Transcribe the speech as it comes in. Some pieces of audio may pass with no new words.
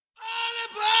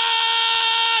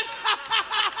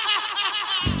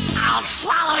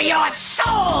your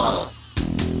soul!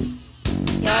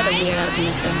 You're the weirdos,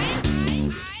 mister.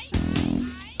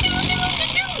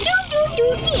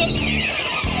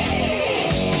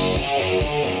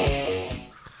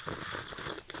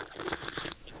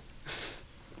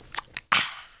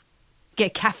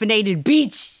 Get caffeinated,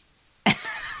 bitch!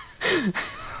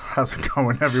 How's it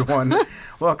going, everyone?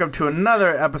 Welcome to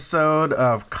another episode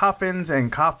of Coffins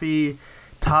and Coffee,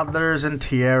 Toddlers and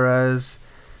Tiaras.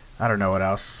 I don't know what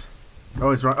else.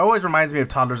 Always reminds me of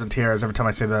Toddlers and Tiaras every time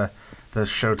I say the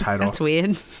show title. That's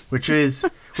weird. Which is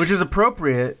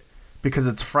appropriate because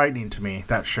it's frightening to me,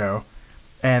 that show.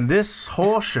 And this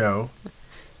whole show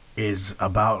is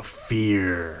about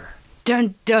fear.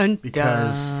 Dun, dun,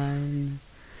 because dun.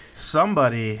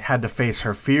 Somebody had to face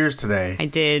her fears today. I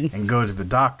did. And go to the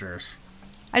doctors.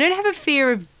 I don't have a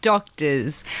fear of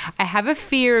doctors. I have a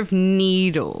fear of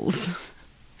needles.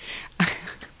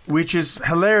 Which is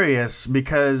hilarious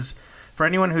because for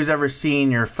anyone who's ever seen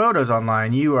your photos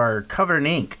online, you are covered in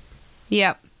ink.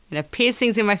 Yep. And I have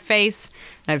piercings in my face,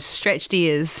 and I have stretched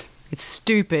ears. It's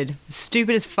stupid. It's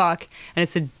stupid as fuck. And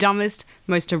it's the dumbest,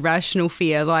 most irrational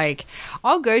fear. Like,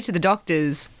 I'll go to the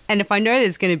doctors, and if I know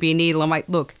there's going to be a needle, I'm like,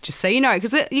 look, just so you know,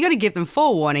 because you got to give them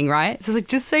forewarning, right? So it's like,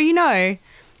 just so you know,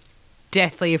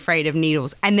 deathly afraid of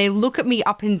needles. And they look at me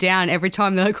up and down every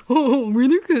time. They're like, oh,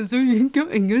 really? Because you got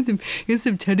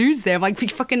some tattoos there. I'm like,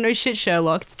 fucking no shit,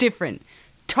 Sherlock. It's different.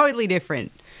 Totally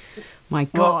different. My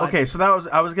God. Well, okay, so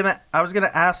I was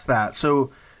gonna ask that.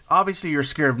 So obviously you're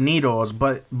scared of needles,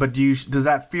 but does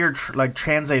that fear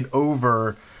translate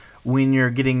over when you're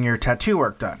getting your tattoo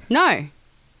work done? No.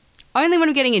 Only when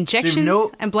I'm getting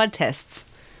injections and blood tests.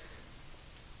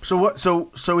 So what? So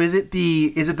is it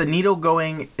the needle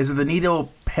going? Is it the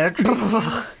needle penetrating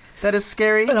that is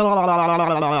scary?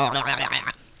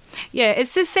 Yeah,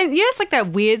 it's this. It's like that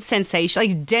weird sensation.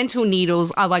 Like dental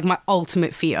needles are like my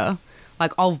ultimate fear.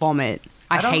 Like I'll vomit.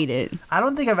 I hate it. I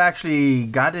don't think I've actually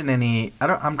gotten any.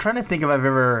 I'm trying to think if I've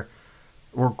ever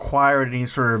required any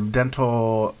sort of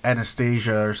dental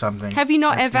anesthesia or something. Have you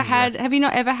not ever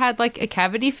had like a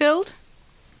cavity filled?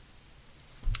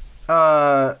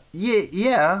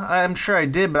 Yeah, I'm sure I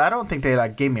did, but I don't think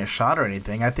they gave me a shot or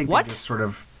anything. I think they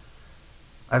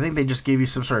just gave you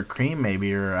some sort of cream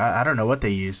maybe, or I don't know what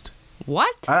they used.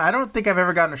 What? I don't think I've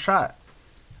ever gotten a shot.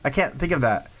 I can't think of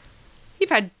that.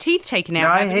 You've had teeth taken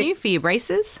out, haven't you, for your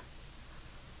braces?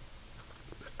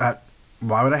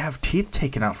 Why would I have teeth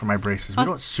taken out for my braces? We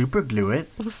don't super glue it.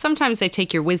 Well, sometimes they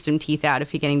take your wisdom teeth out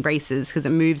if you're getting braces because it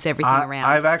moves everything around.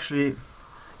 I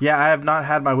have not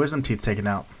had my wisdom teeth taken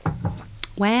out.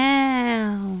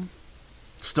 Wow.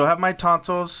 Still have my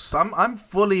tonsils. I'm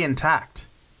fully intact,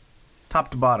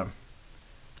 top to bottom,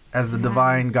 as the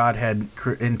divine Godhead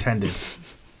intended.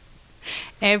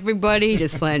 Everybody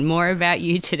just learned more about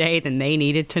you today than they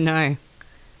needed to know.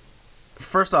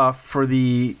 First off, for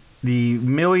the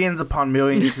millions upon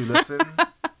millions who listen,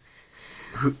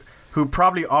 who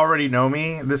probably already know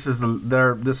me, this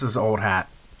is old hat.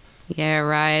 Yeah,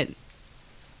 right.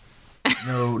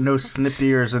 No snipped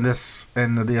ears in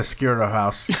the Oscuro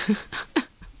house.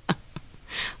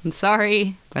 I'm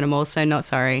sorry, but I'm also not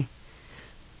sorry.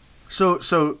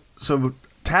 So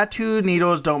tattoo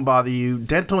needles don't bother you.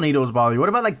 Dental needles bother you. What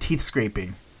about teeth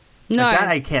scraping? No, that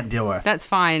I can't deal with. That's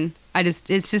fine. It's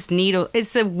just needle.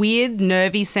 It's a weird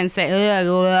nervy sensation.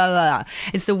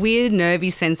 It's the weird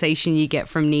nervy sensation you get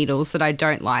from needles that I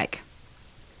don't like.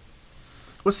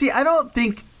 Well, see, I don't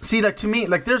think. See, to me,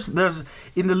 there's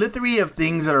in the litany of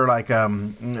things that are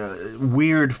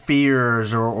weird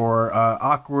fears or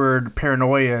awkward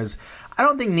paranoias. I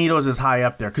don't think needles is high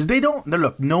up there because they don't.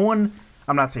 Look, no one.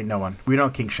 I'm not saying no one. We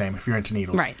don't kink shame if you're into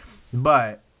needles, right?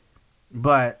 But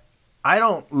I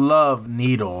don't love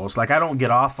needles. I don't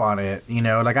get off on it.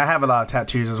 I have a lot of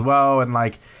tattoos as well, and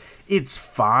it's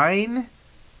fine.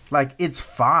 It's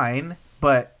fine.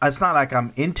 But it's not like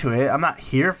I'm into it. I'm not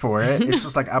here for it. It's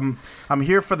just I'm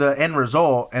here for the end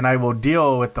result, and I will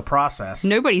deal with the process.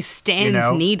 Nobody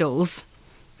stands needles.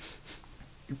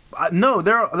 No,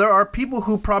 there are people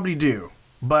who probably do,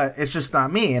 but it's just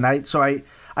not me. And I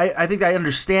think I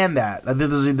understand that.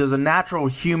 There's a natural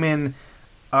human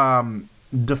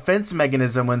defense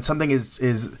mechanism when something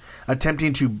is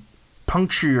attempting to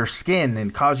puncture your skin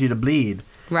and cause you to bleed.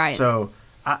 Right. So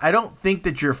I don't think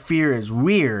that your fear is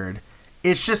weird.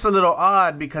 It's just a little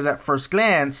odd because at first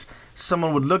glance,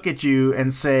 someone would look at you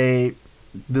and say,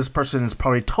 this person is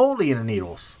probably totally into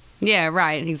needles. Yeah,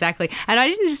 right, exactly. And I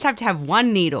didn't just have to have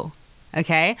one needle,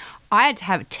 okay? I had to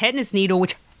have a tetanus needle,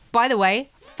 which, by the way,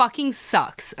 fucking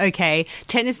sucks, okay?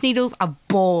 Tetanus needles are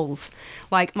balls.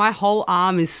 Like, my whole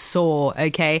arm is sore,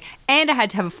 okay? And I had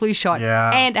to have a flu shot.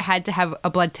 Yeah. And I had to have a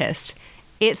blood test.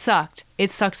 It sucked.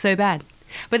 It sucked so bad.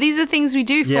 But these are things we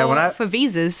do for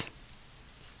visas.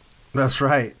 That's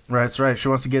right. That's right. She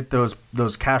wants to get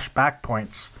those cash back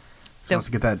points. She wants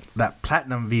to get that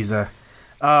platinum visa.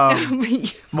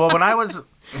 Well, when I was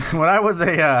I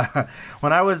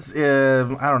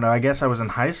don't know, I guess I was in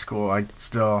high school. I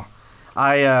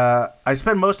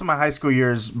spent most of my high school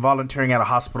years volunteering at a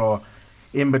hospital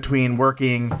in between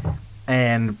working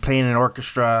and playing in an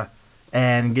orchestra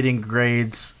and getting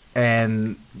grades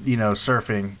and,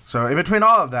 surfing. So in between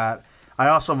all of that, I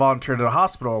also volunteered at a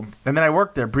hospital, and then I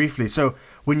worked there briefly. So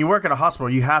when you work at a hospital,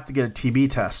 you have to get a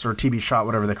TB test or TB shot,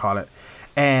 whatever they call it.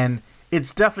 And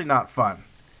it's definitely not fun.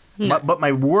 No. But my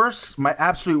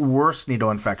absolute worst needle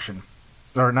infection,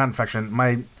 or not infection,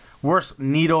 my worst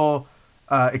needle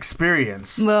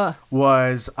experience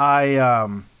was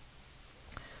I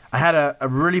had a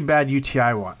really bad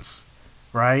UTI once,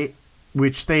 right?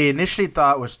 Which they initially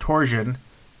thought was torsion.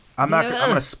 I'm going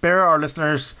to spare our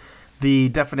listeners the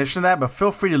definition of that, but feel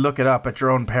free to look it up at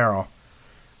your own peril.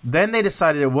 Then they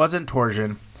decided it wasn't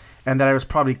torsion and that it was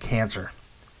probably cancer.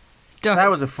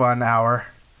 That was a fun hour.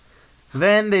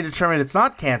 Then they determined it's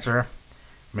not cancer.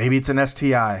 Maybe it's an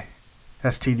STI,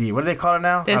 STD. What do they call it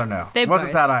now? I don't know. It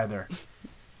wasn't that either.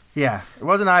 Yeah, it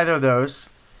wasn't either of those.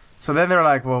 So then they're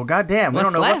like, well, goddamn, we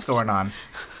don't know what's going on.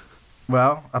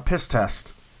 Well, a piss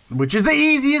test, which is the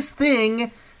easiest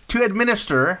thing to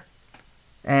administer.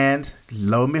 And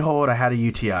lo and behold, I had a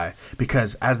UTI.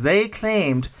 Because as they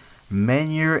claimed, men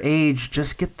your age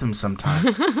just get them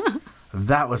sometimes.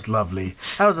 That was lovely.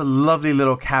 That was a lovely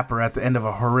little capper at the end of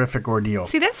a horrific ordeal.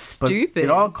 See, that's stupid. But it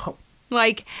all...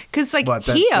 because here...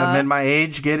 That men my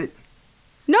age get it?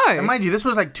 No. And mind you, this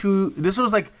was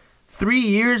like 3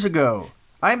 years ago.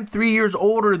 I'm 3 years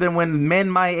older than when men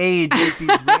my age get these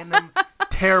random,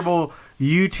 terrible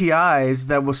UTIs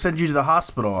that will send you to the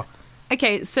hospital.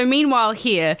 Okay, so meanwhile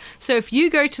here, so if you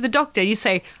go to the doctor, you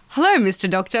say, hello, Mr.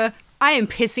 Doctor, I am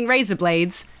pissing razor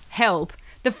blades. Help.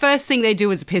 The first thing they do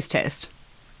is a piss test.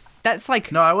 That's like...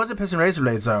 No, I wasn't pissing razor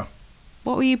blades, though.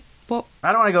 What were you...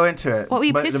 I don't want to go into it. What were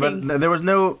you pissing? But there was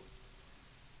no...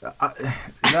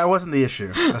 that wasn't the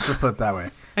issue. Let's just put it that way.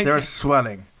 Okay. There was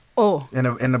swelling. Oh.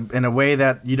 In a way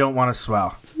that you don't want to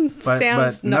swell.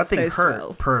 Sounds but nothing not so hurt,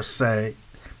 swell. Per se.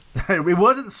 It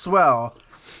wasn't swell,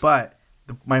 but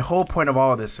my whole point of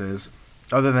all of this is,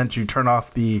 other than to turn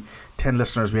off the 10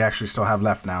 listeners we actually still have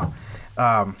left now,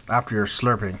 after your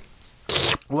slurping,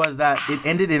 was that it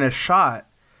ended in a shot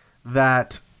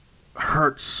that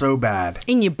hurt so bad.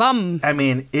 In your bum. I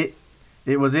mean, it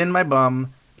was in my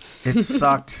bum. It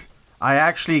sucked. I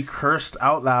actually cursed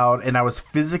out loud, and I was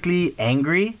physically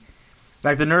angry.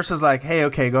 Like, the nurse was like, hey,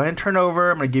 okay, go ahead and turn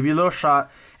over. I'm going to give you a little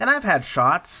shot. And I've had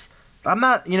shots. I'm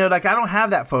not, I don't have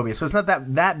that phobia, so it's not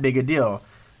that big a deal.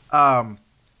 And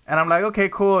I'm like, okay,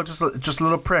 cool, just a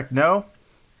little prick. No,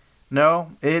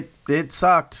 it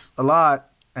sucked a lot,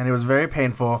 and it was very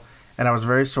painful, and I was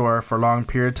very sore for a long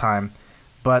period of time.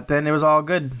 But then it was all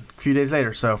good a few days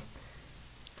later. So,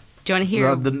 do you want to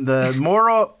hear the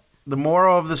moral? The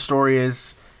moral of the story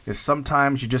is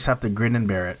sometimes you just have to grin and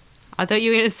bear it. I thought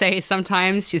you were going to say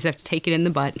sometimes you just have to take it in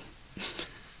the butt.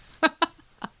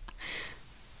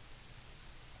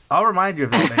 I'll remind you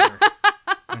of that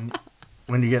later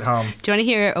when you get home. Do you want to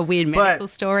hear a weird medical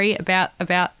story about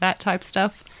that type of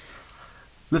stuff?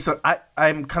 Listen,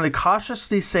 I'm kind of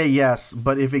cautiously say yes,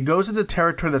 but if it goes into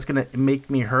territory that's going to make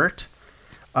me hurt,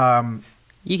 you can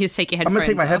just take your headphones off. I'm going to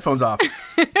take my headphones off.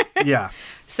 Yeah.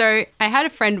 So I had a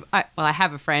friend. I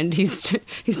have a friend. He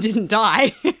didn't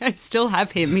die. I still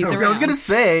have him. He's around. I was gonna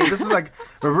say this is like.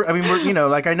 I mean,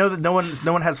 we're I know that no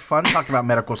one has fun talking about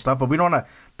medical stuff, but we don't want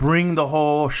to bring the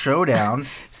whole show down.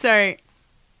 So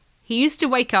he used to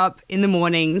wake up in the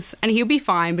mornings and he would be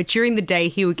fine, but during the day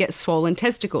he would get swollen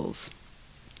testicles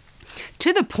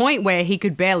to the point where he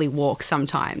could barely walk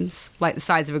sometimes, like the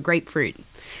size of a grapefruit.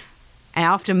 And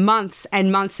after months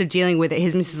and months of dealing with it,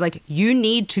 his missus is like, you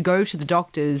need to go to the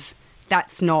doctors.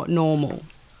 That's not normal.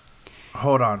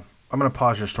 Hold on. I'm going to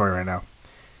pause your story right now.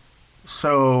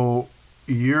 So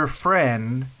your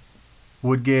friend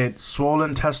would get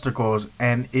swollen testicles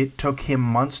and it took him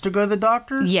months to go to the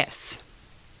doctors? Yes.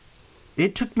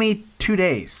 It took me 2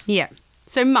 days. Yeah.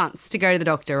 So months to go to the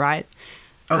doctor, right?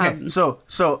 Okay.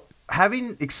 So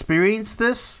having experienced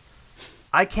this,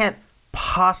 I can't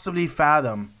possibly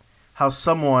fathom how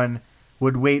someone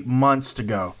would wait months to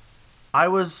go. I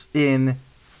was in...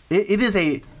 It is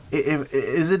a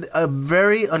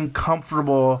very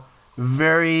uncomfortable,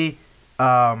 very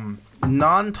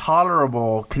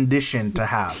non-tolerable condition to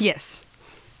have. Yes.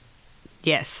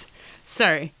 Yes.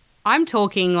 So, I'm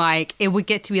talking like it would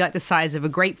get to be like the size of a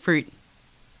grapefruit.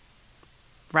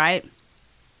 Right?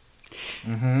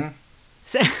 Mm-hmm.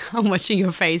 So, I'm watching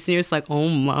your face and you're just like, oh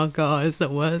my God, it's the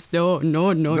worst. No.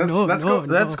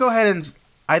 Let's go ahead and...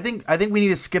 I think we need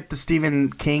to skip the Stephen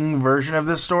King version of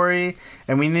this story,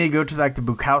 and we need to go to like the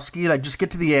Bukowski. Like, just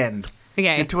get to the end.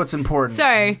 Okay. Get to what's important.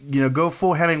 So, go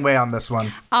full Hemingway on this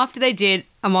one. after they did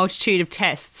a multitude of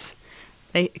tests,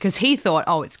 because he thought,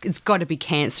 oh, it's got to be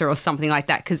cancer or something like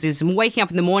that, because he's waking up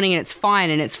in the morning and it's fine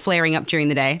and it's flaring up during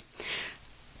the day.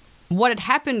 What had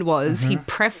happened was he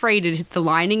perforated the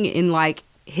lining in like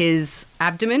his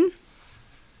abdomen.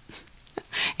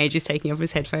 Andrew's taking off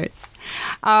his headphones.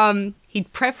 He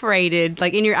perforated,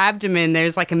 like in your abdomen,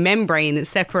 there's like a membrane that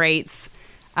separates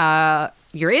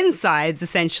your insides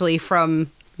essentially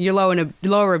from your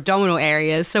lower abdominal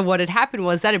areas. So what had happened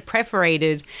was that had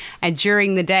perforated, and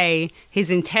during the day,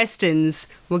 his intestines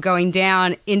were going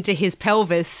down into his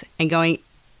pelvis and going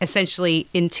essentially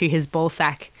into his ball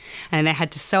sack. And they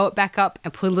had to sew it back up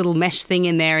and put a little mesh thing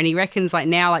in there. And he reckons like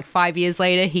now, like 5 years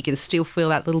later, he can still feel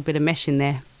that little bit of mesh in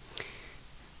there.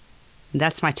 And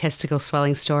that's my testicle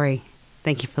swelling story.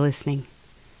 Thank you for listening.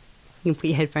 You can put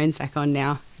your headphones back on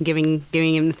now. I'm giving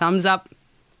him the thumbs up.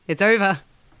 It's over.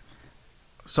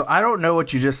 So I don't know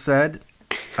what you just said,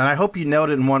 and I hope you nailed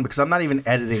it in one because I'm not even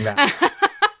editing that.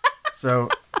 So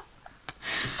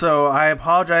I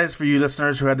apologize for you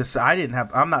listeners who had to say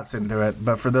I'm not sitting through it,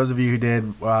 but for those of you who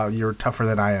did, you're tougher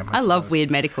than I am. I love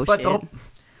weird medical shit.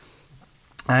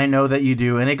 I know that you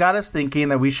do, and it got us thinking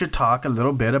that we should talk a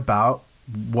little bit about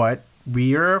what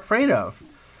we are afraid of.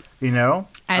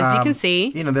 As you can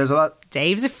see, there's a lot.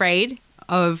 Dave's afraid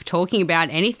of talking about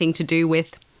anything to do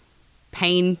with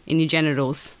pain in your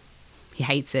genitals. He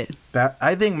hates it. That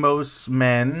I think most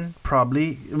men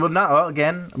probably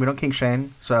again, we don't kink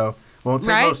shame, so won't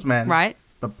say most men, right?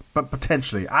 But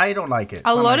potentially, I don't like it.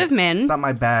 A lot of men. It's not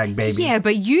my bag, baby. Yeah,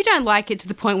 but you don't like it to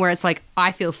the point where it's like,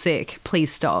 I feel sick.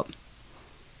 Please stop.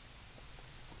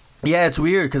 Yeah, it's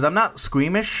weird because I'm not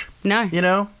squeamish.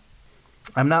 No.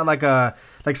 I'm not like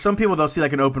some people, they'll see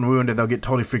like an open wound and they'll get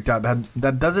totally freaked out.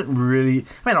 That doesn't really,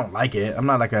 I don't like it. I'm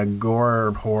not like a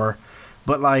gore whore,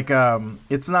 but like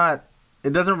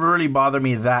it doesn't really bother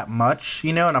me that much,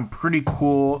 and I'm pretty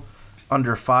cool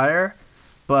under fire.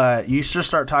 But you just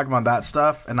start talking about that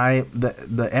stuff, and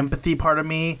the empathy part of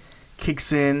me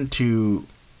kicks in to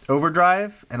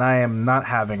overdrive, and I am not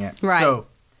having it. Right.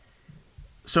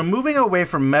 So moving away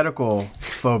from medical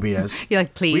phobias, you're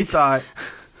like, please. We thought,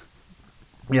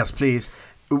 yes, please.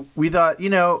 We thought,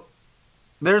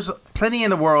 there's plenty in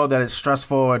the world that is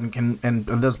stressful and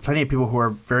there's plenty of people who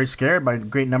are very scared by a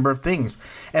great number of things.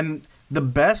 And the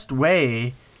best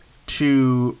way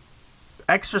to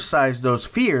exercise those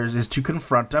fears is to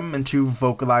confront them and to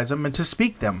vocalize them and to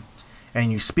speak them.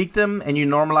 And you speak them and you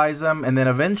normalize them, and then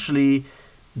eventually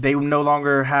they no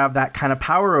longer have that kind of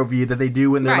power over you that they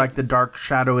do when they're like the dark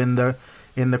shadow in the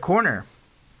corner.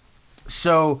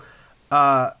 So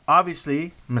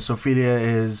obviously Miss Ophelia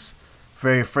is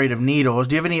very afraid of needles.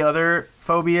 Do you have any other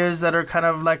phobias that are kind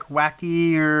of like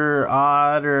wacky or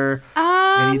odd or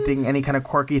anything, any kind of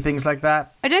quirky things like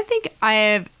that? I don't think I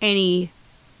have any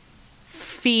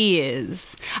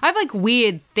fears. I have like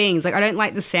weird things. Like I don't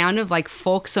like the sound of like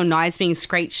forks or knives being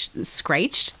scratched on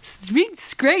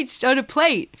a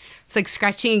plate. It's like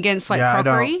scratching against like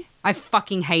crockery. I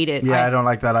fucking hate it. Yeah, I don't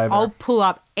like that either. I'll pull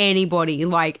up anybody.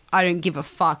 Like I don't give a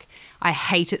fuck. I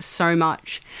hate it so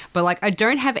much. But like I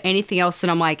don't have anything else that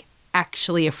I'm like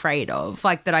actually afraid of.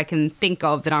 Like that I can think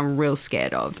of that I'm real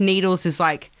scared of. Needles is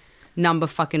like number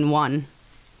one.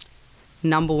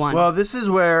 Well, this is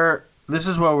where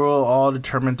we'll all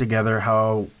determine together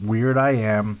how weird I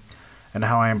am and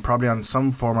how I am probably on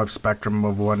some form of spectrum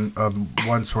of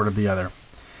one sort of the other.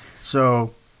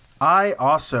 So I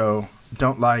also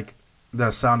don't like the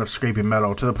sound of scraping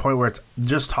metal to the point where it's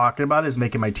just talking about it is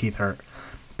making my teeth hurt.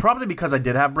 Probably because I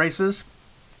did have braces.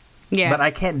 Yeah. But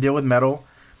I can't deal with metal.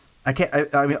 I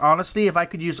can't. I mean, honestly, if I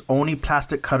could use only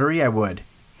plastic cutlery, I would.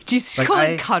 Just like, call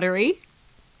it cutlery?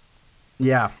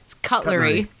 Yeah. It's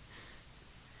cutlery.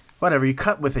 Whatever, you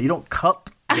cut with it. You don't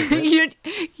cut with it.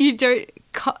 you don't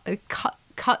cut you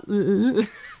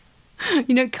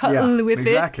don't cut with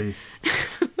exactly.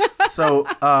 So,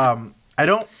 I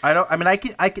mean, I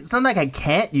can, it's not like I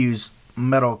can't use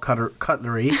metal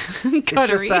cutlery. It's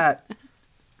just that,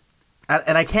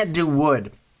 and I can't do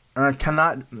wood. And I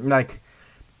cannot, like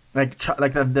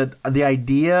the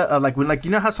idea of like, when, like,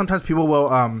 you know how sometimes people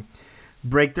will,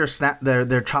 break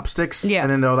their chopsticks and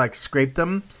then they'll like scrape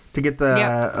them to get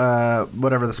the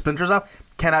whatever the splinters off.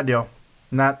 Cannot deal.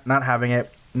 Not having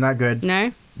it. Not good.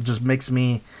 No. It just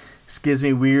gives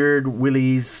me weird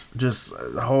willies. Just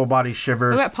whole body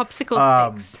shivers. What about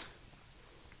popsicle sticks?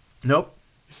 Nope.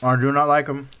 I do not like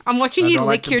them. I'm watching you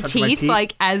like lick your teeth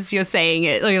like as you're saying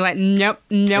it. You're like, nope,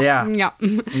 Yeah. nope.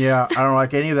 Yeah, I don't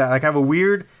like any of that. Like I have a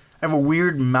weird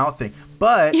mouth thing.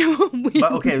 But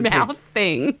Mouth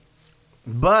thing.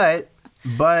 But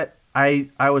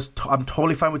I'm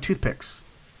totally fine with toothpicks.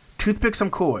 Toothpicks I'm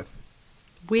cool with.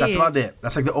 Weird. That's about it.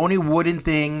 That's like the only wooden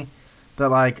thing that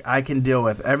like I can deal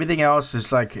with. Everything else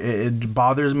is like it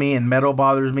bothers me, and metal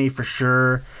bothers me for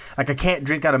sure. Like I can't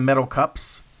drink out of metal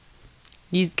cups.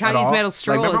 You can't use metal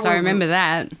straws. I remember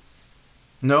that.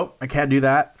 Nope, I can't do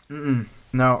that.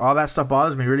 No, all that stuff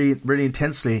bothers me really, really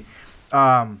intensely.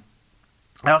 I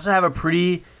also have a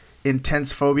pretty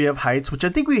intense phobia of heights, which I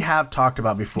think we have talked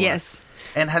about before. Yes.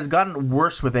 And has gotten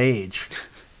worse with age.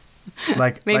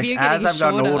 Like, Maybe like you're as I've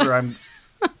getting gotten shorter. older,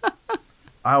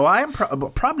 I am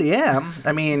probably am.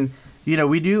 I mean,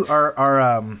 we do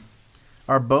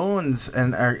our bones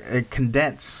and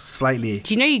condense slightly.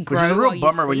 Do you know you grow which is a real while you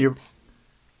bummer when sleep? you're.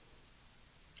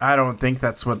 I don't think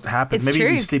that's what happens. It's Maybe if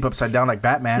true. you sleep upside down like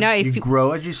Batman, No, if you you-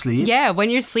 grow as you sleep. Yeah,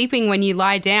 when you're sleeping, when you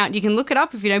lie down, you can look it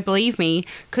up if you don't believe me,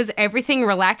 because everything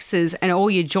relaxes and all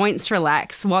your joints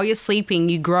relax. While you're sleeping,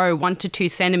 you grow 1 to 2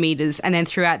 centimeters, and then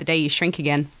throughout the day, you shrink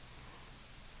again.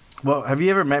 Well, have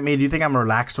you ever met me? Do you think I'm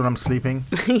relaxed when I'm sleeping?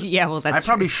 Yeah, well, that's I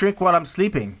probably shrink while I'm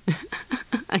sleeping,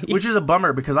 which is a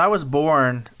bummer because I was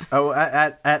born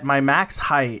at my max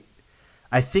height.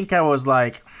 I think I was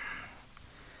like,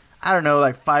 I don't know,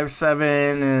 like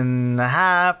 5'7" and a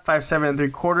half, 5'7" and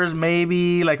 3/4,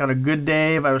 maybe, like on a good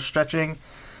day if I was stretching.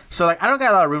 So like I don't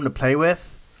got a lot of room to play with.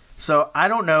 So I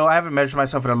don't know. I haven't measured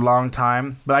myself in a long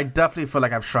time, but I definitely feel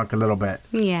like I've shrunk a little bit.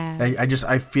 Yeah.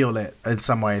 I feel it in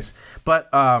some ways. But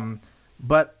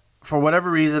for whatever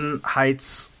reason,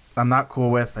 heights I'm not cool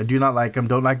with. I do not like them.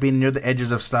 Don't like being near the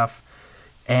edges of stuff.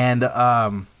 And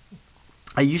I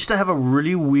used to have a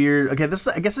really weird. Okay,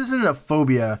 I guess this isn't a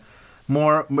phobia.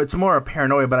 It's more a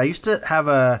paranoia. But I used to have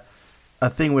a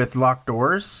thing with locked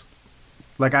doors.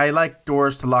 Like I like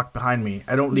doors to lock behind me.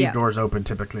 I don't leave doors open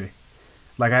typically.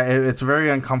 Like it's a very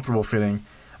uncomfortable feeling.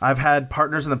 I've had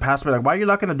partners in the past be like, "Why are you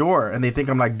locking the door?" And they think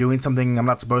I'm like doing something I'm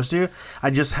not supposed to. I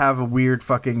just have a weird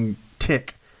fucking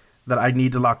tick that I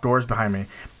need to lock doors behind me.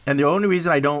 And the only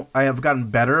reason I have gotten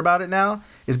better about it now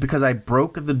is because I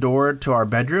broke the door to our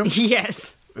bedroom.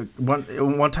 Yes.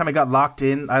 One time it got locked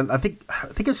in. I think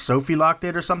it's Sophie locked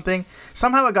it or something.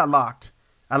 Somehow it got locked.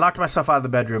 I locked myself out of the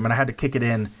bedroom and I had to kick it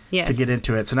in to get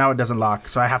into it. So now it doesn't lock.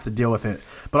 So I have to deal with it.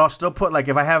 But I'll still put, like,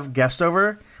 if I have guests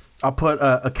over, I'll put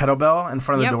a kettlebell in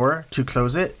front of the door to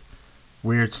close it.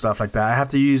 Weird stuff like that. I have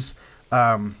to use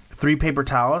 3 paper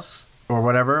towels or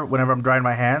whatever whenever I'm drying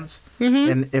my hands.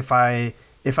 Mm-hmm. And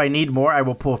if I need more, I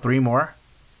will pull 3 more.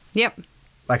 Yep.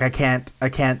 Like I can't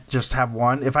just have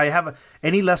one. If I have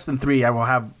any less than 3, I will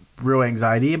have real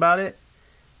anxiety about it.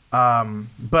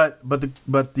 But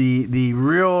the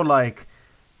real like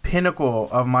pinnacle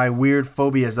of my weird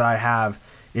phobias that I have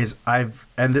is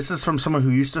and this is from someone who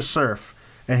used to surf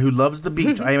and who loves the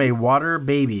beach. I am a water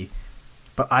baby,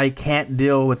 but I can't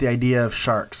deal with the idea of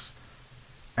sharks.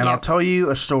 And I'll tell you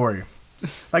a story.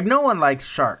 Like no one likes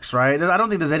sharks, right? I don't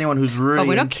think there's anyone who's really. But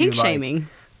we're not into, kink shaming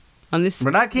on this.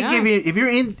 We're not kink shaming. If you're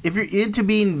into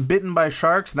being bitten by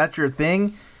sharks and that's your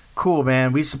thing, cool,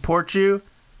 man. We support you.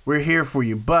 We're here for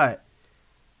you. But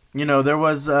there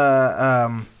was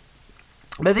I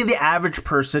think the average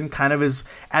person kind of is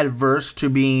adverse to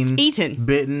being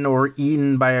bitten or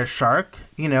eaten by a shark.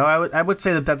 I would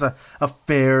say that that's a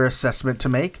fair assessment to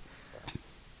make.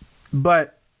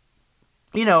 But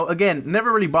again,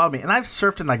 never really bothered me. And I've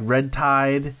surfed in like red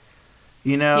tide.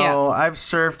 I've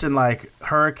surfed in like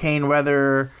hurricane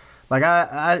weather. Like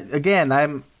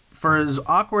I'm for as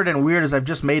awkward and weird as I've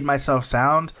just made myself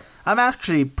sound, I'm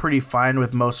actually pretty fine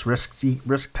with most risk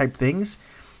type things.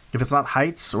 If it's not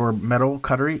heights or metal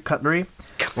cutlery,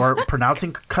 or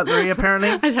pronouncing cutlery, apparently.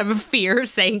 I just have a fear of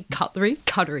saying cutlery.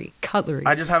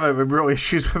 I just have a real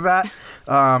issues with that.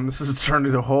 This is turned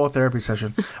into a whole therapy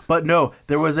session. But no,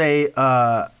 there was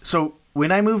so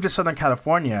when I moved to Southern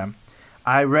California,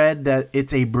 I read that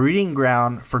it's a breeding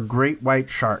ground for great white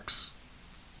sharks.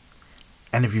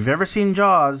 And if you've ever seen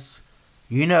Jaws,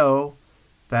 you know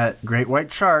that great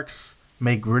white sharks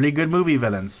make really good movie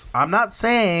villains. I'm not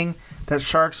saying that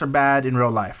sharks are bad in real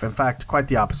life. In fact, quite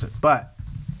the opposite. But,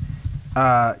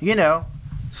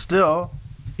 still,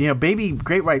 baby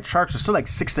great white sharks are still like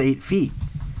 6 to 8 feet.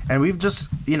 And we've just,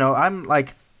 I'm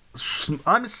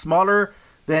shorter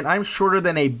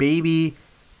than a baby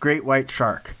great white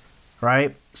shark,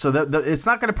 right? So it's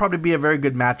not going to probably be a very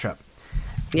good matchup.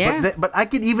 Yeah. But I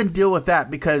could even deal with that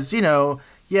because,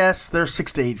 yes, they're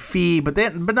 6 to 8 feet, but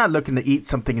not looking to eat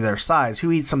something their size.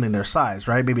 Who eats something their size,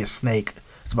 right? Maybe a snake.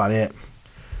 That's about it.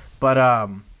 But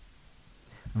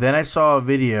then I saw a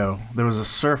video. There was a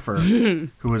surfer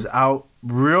who was out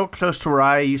real close to where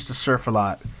I used to surf a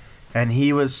lot. And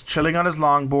he was chilling on his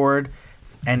longboard,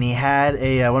 and he had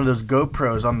one of those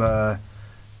GoPros on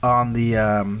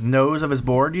the nose of his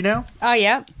board, Oh,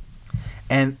 yeah.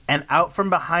 And out from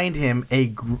behind him,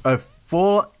 a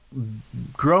full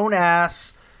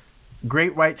grown-ass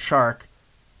great white shark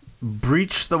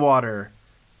breached the water,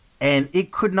 and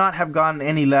it could not have gone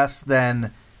any less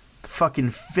than fucking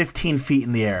 15 feet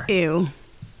in the air. Ew.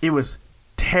 It was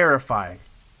terrifying.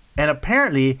 And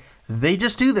apparently, they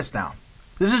just do this now.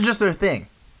 This is just their thing.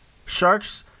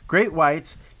 Sharks, great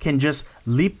whites, can just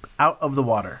leap out of the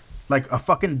water like a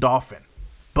fucking dolphin,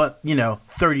 but,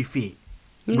 30 feet.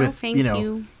 No, thank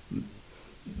you.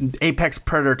 Apex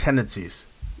predator tendencies.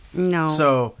 No.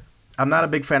 So, I'm not a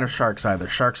big fan of sharks either.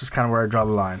 Sharks is kind of where I draw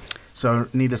the line. So,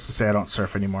 needless to say, I don't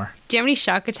surf anymore. Do you know how many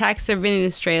shark attacks there have been in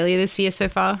Australia this year so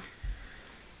far?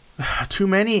 Too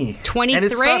many. 23. And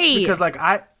it sucks because,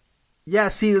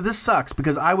 this sucks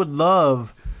because I would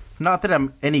love, not that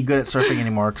I'm any good at surfing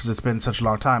anymore because it's been such a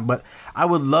long time, but I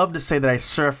would love to say that I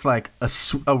surf like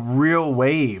a real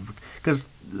wave because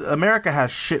America has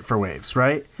shit for waves,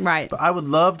 right? Right. But I would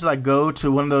love to go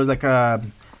to one of those like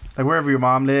wherever your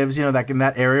mom lives, like in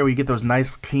that area where you get those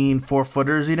nice clean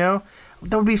 4-footers, That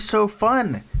would be so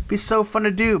fun. It'd be so fun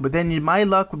to do. But then my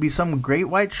luck would be some great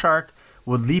white shark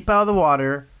would leap out of the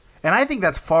water, and I think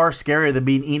that's far scarier than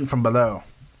being eaten from below.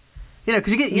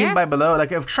 Because you get eaten by below.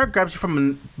 Like if a shark grabs you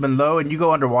from below and you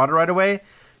go underwater right away,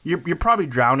 you're probably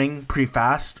drowning pretty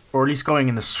fast, or at least going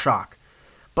into shock.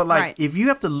 But if you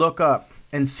have to look up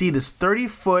and see this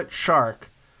 30-foot shark,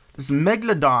 this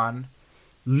megalodon,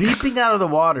 leaping out of the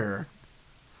water,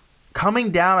 coming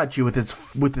down at you with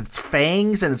its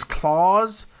fangs and its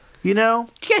claws,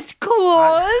 Its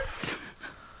claws.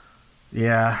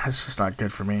 Yeah, it's just not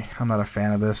good for me. I'm not a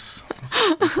fan of this.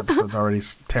 This episode's already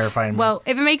terrifying me. Well,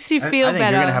 if it makes you feel I think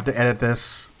better, you're gonna have to edit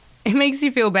this. It makes you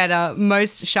feel better.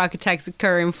 Most shark attacks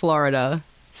occur in Florida,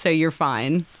 so you're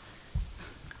fine.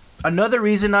 Another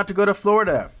reason not to go to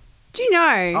Florida. Do you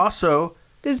know? Also,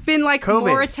 there's been COVID.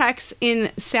 More attacks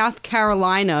in South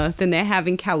Carolina than they have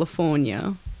in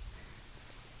California.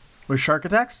 With shark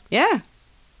attacks? Yeah.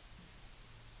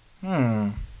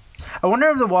 I wonder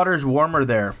if the water is warmer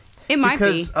there. It might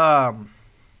be.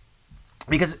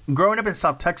 Because growing up in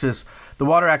South Texas, the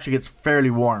water actually gets fairly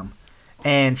warm.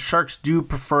 And sharks do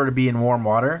prefer to be in warm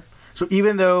water. So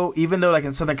even though like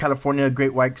in Southern California,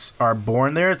 great whites are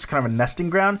born there, it's kind of a nesting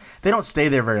ground, they don't stay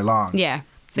there very long. Yeah.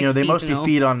 They mostly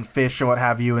feed on fish and what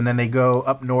have you, and then they go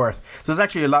up north. So there's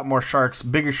actually a lot more sharks,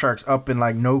 bigger sharks up in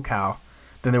NoCal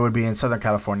than there would be in Southern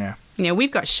California.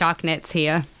 We've got shark nets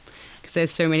here because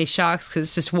there's so many sharks because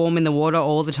it's just warm in the water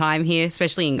all the time here,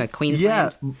 especially in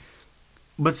Queensland. Yeah,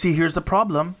 but see, here's the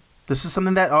problem. This is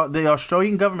something that the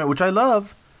Australian government, which I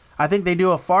love, I think they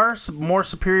do a far more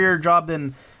superior job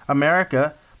than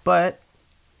America, but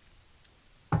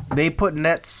they put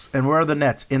nets, and where are the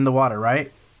nets? In the water,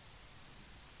 right?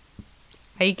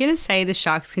 Are you going to say the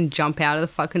sharks can jump out of the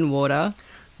fucking water?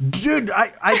 Dude,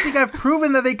 I think I've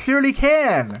proven that they clearly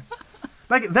can.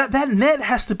 Like, that net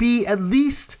has to be at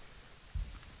least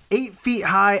 8 feet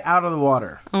high out of the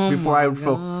water before I would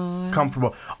feel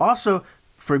comfortable. Also,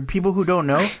 for people who don't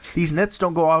know, these nets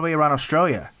don't go all the way around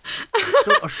Australia.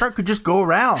 So a shark could just go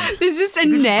around. There's just a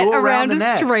net around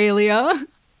Australia.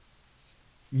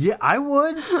 Yeah, I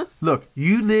would. Look,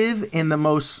 you live in the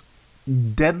most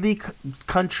deadly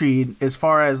country as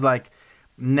far as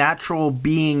natural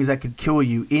beings that could kill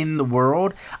you in the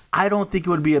world. I don't think it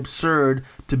would be absurd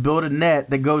to build a net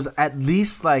that goes at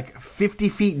least 50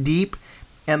 feet deep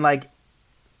and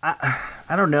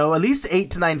I don't know, at least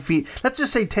 8 to 9 feet. Let's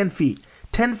just say 10 feet.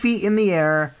 10 feet in the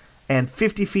air and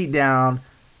 50 feet down,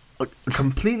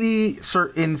 completely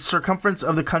in circumference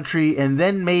of the country, and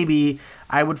then maybe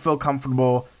I would feel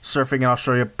comfortable surfing in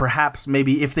Australia. Perhaps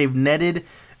maybe if they've netted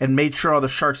and made sure all the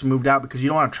sharks moved out, because you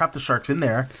don't want to trap the sharks in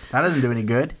there. That doesn't do any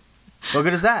good. What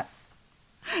good is that?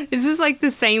 Is this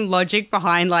the same logic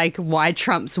behind why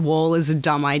Trump's wall is a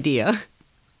dumb idea?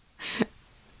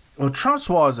 Well, Trump's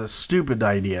wall is a stupid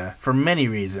idea for many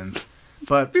reasons.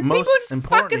 But most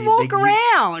importantly, fucking walk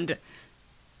around.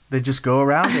 They just go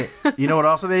around it. You know what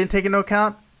also they didn't take into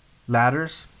account?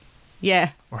 Ladders. Yeah.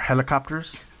 Or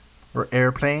helicopters. Or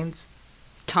airplanes.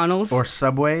 Tunnels. Or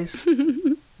subways.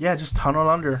 Yeah, just tunnel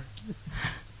under.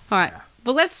 All right.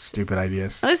 Well, let's Stupid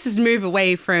ideas. just move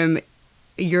away from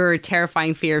your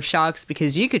terrifying fear of sharks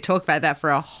because you could talk about that for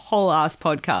a whole ass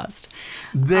podcast.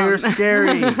 They're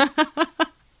scary.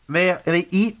 They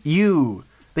eat you.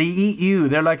 They eat you.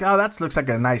 They're like, oh, that looks like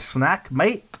a nice snack,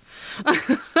 mate.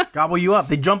 Gobble you up.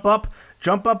 They jump up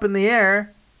in the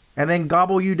air, and then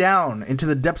gobble you down into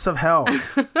the depths of hell.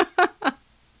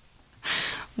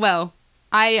 Well,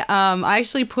 I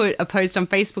actually put a post on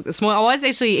Facebook this morning. I was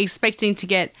actually expecting to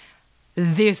get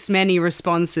this many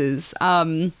responses.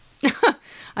 I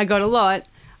got a lot.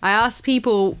 I asked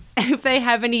people if they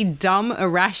have any dumb,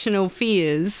 irrational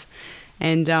fears,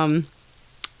 and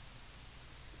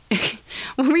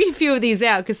we'll read a few of these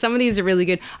out because some of these are really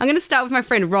good. I'm going to start with my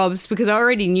friend Rob's because I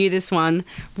already knew this one.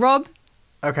 Rob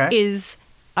Okay. is,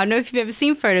 I don't know if you've ever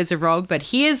seen photos of Rob, but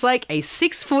he is like a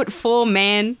 6'4"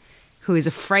 man who is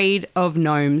afraid of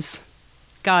gnomes,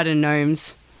 garden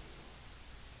gnomes.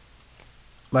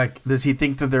 Like, does he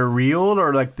think that they're real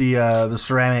or like the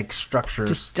ceramic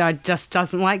structures? Just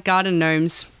doesn't like garden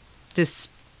gnomes. Just,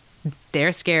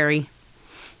 they're scary.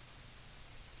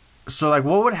 So, like,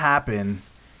 what would happen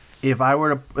if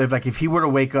if he were to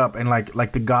wake up and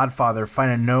like the Godfather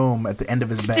find a gnome at the end of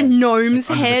his Just bed? a gnome's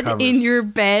under the head covers? in your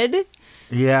bed?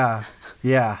 Yeah.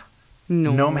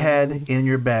 No. Gnome head in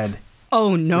your bed.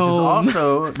 Oh, Which is no.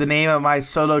 also the name of my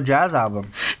solo jazz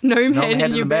album. Gnome Gnome head head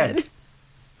in in your the bed. bed.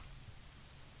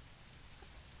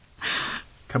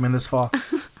 Coming this fall.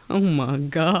 Oh, my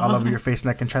God. All over your face,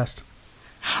 neck, and chest.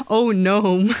 Oh,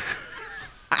 gnome.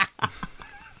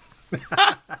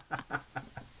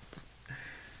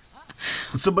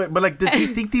 So, but like, does he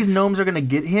think these gnomes are gonna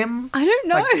get him? I don't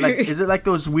know. Like, is it like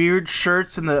those weird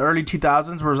shirts in the early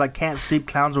 2000s where it's like, "Can't sleep,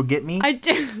 clowns will get me"? I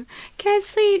do. Can't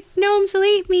sleep. Gnomes will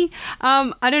eat me.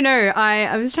 I don't know.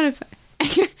 I was trying to...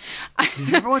 Did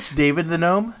you ever watch David the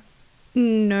Gnome?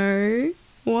 No.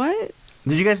 What?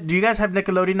 Do you guys have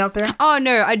Nickelodeon out there? Oh,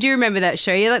 no. I do remember that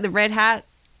show. Yeah, like the red hat.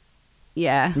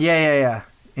 Yeah. Yeah.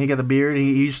 He got the beard.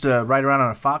 He used to ride around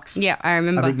on a fox. Yeah, I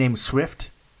remember. I think named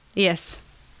Swift. Yes.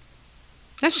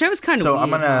 That show was kind of So weird. I'm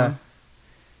gonna.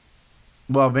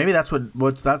 Well, maybe that's what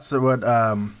what do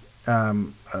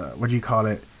you call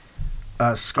it?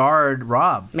 Scarred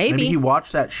Rob. Maybe he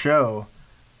watched that show,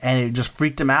 and it just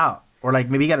freaked him out, or like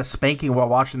maybe he got a spanking while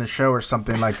watching the show or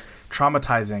something like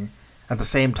traumatizing at the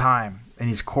same time, and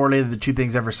he's correlated the two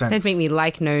things ever since. That'd make me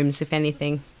like gnomes, if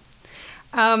anything.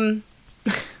 But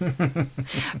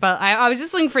I was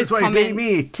just looking for his That's why you're dating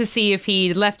comment me. to see if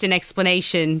he'd left an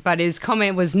explanation, but his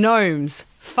comment was gnomes.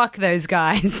 Fuck those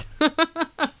guys.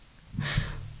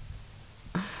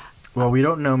 Well, we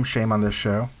don't gnome shame on this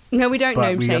show, No, we don't but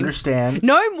gnome we shame. understand.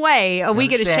 No way are we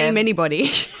going to understand. shame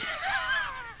anybody.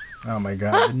 Oh my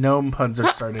god, the gnome puns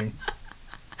are starting.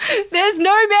 There's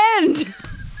no end.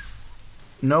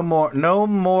 No more. No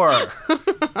more.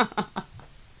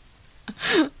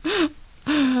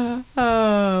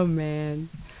 Oh man.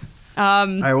 All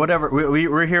right, whatever.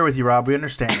 We're here with you, Rob. We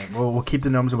understand it. We'll keep the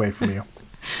gnomes away from you.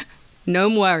 No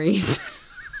worries.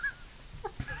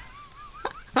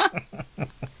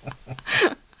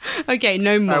 Okay,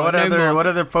 no more. All right, no more. what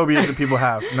other phobias do people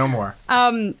have? No more.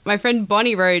 My friend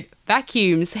Bonnie wrote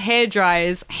vacuums, hair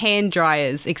dryers, hand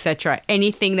dryers, etc.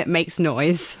 Anything that makes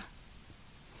noise.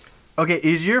 Okay,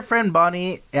 is your friend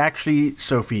Bonnie actually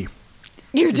Sophie?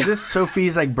 Is this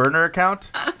Sophie's like burner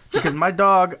account? Because my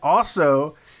dog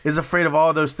also is afraid of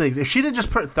all those things. If she did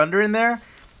just put thunder in there,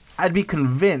 I'd be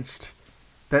convinced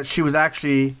that she was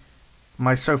actually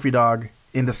my Sophie dog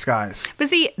in disguise. But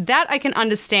see, that I can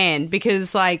understand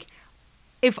because, like,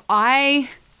 if I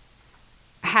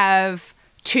have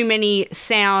too many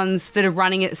sounds that are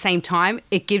running at the same time,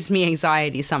 it gives me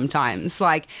anxiety sometimes.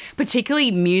 Like,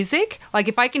 particularly music. Like,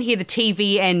 if I can hear the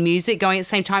TV and music going at the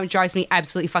same time, it drives me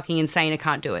absolutely fucking insane. I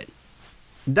can't do it.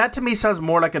 That to me sounds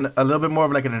more like a little bit more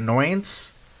of like an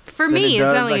annoyance. For than me, it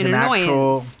it's does only like an annoyance.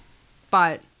 actual-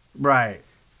 But, Right.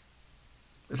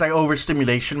 It's like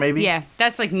overstimulation, maybe. yeah,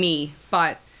 that's like me.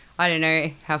 But I don't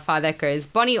know how far that goes.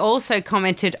 Bonnie also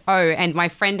commented, oh, and my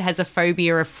friend has a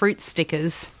phobia of fruit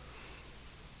stickers.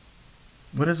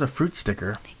 What is a fruit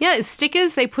sticker? Yeah, it's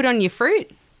stickers they put on your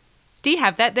fruit. Do you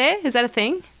have that there? Is that a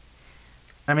thing?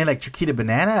 I mean, like Chiquita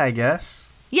Banana, I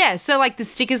guess. Yeah, so like the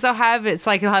stickers they'll have, it's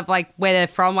like they'll have like where they're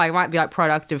from, like it might be like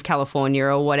product of California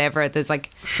or whatever. There's like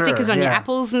Sure, stickers on your yeah.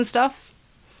 apples and stuff.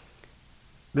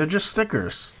 They're just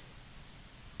stickers.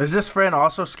 Is this friend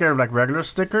also scared of like regular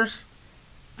stickers?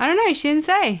 I don't know, she didn't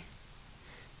say.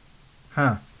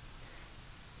 Huh.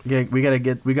 Yeah, we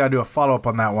gotta do a follow up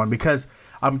on that one because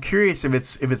I'm curious if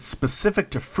it's specific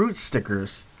to fruit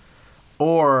stickers,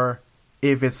 or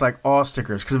if it's like all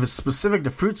stickers. Because if it's specific to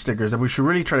fruit stickers, then we should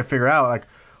really try to figure out like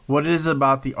what it is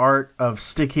about the art of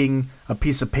sticking a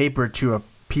piece of paper to a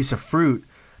piece of fruit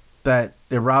that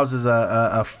arouses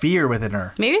a fear within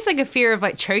her. Maybe it's like a fear of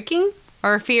like choking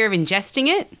or a fear of ingesting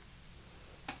it.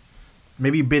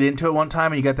 Maybe you bit into it one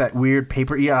time and you got that weird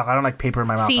paper. Yeah, I don't like paper in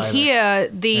my mouth See, either. here,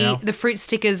 You know? the fruit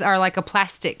stickers are like a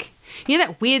plastic. You know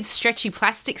that weird stretchy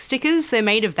plastic stickers? They're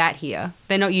made of that here.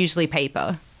 They're not usually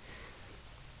paper.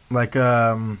 Like,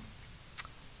 I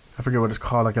forget what it's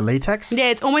called, like a latex? Yeah,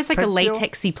 it's almost like a type deal?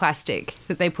 latexy plastic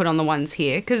that they put on the ones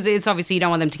here. Because it's obviously you don't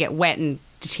want them to get wet and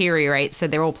deteriorate, so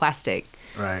they're all plastic.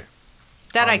 Right.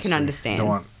 That I Obviously. can understand.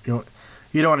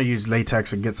 You don't want to use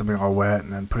latex and get something all wet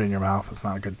and then put it in your mouth. It's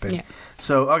not a good thing. Yeah.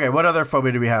 So, okay, what other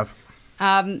phobia do we have?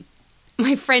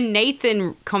 My friend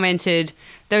Nathan commented,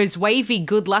 those wavy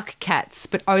good luck cats,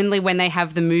 but only when they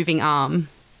have the moving arm.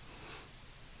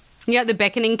 You got the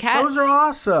beckoning cats? Those are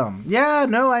awesome. Yeah,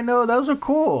 no, I know. Those are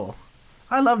cool.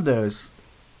 I love those.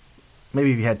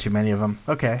 Maybe if you had too many of them.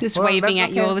 Okay. Just Well, waving that's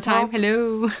at you okay. all the time. Well,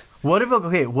 Hello.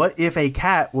 what if a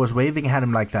cat was waving at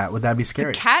him like that? Would that be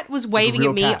scary? Cat was waving real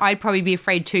at me. cat. I'd probably be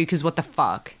afraid too, because what the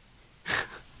fuck?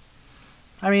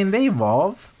 I mean, they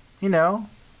evolve, learn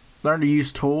to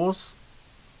use tools.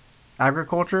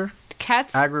 Agriculture.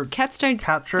 Cats don't.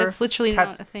 Catcher. That's literally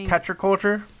not a thing. Catcher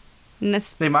culture.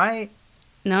 They might.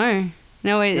 No,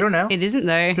 You don't know. It isn't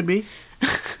though. Could be.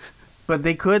 But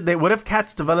they could. What if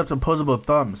cats developed opposable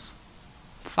thumbs?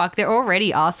 Fuck, they're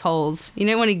already assholes. You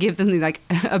don't want to give them the like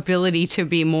ability to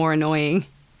be more annoying.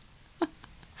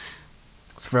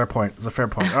 It's a fair point.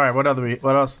 All right. What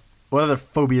else? What other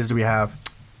phobias do we have?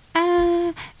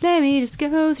 Let me just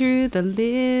go through the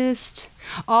list.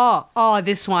 Oh,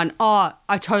 this one. Oh,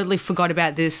 I totally forgot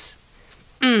about this.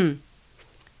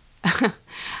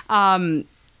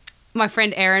 My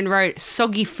friend Erin wrote,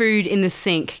 soggy food in the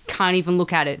sink. Can't even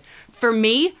look at it. For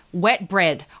me, wet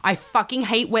bread. I fucking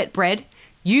hate wet bread.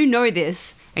 You know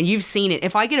this, and you've seen it.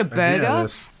 If I get a know burger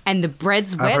this. and the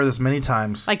bread's I've wet, heard this many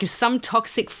times. like if some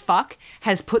toxic fuck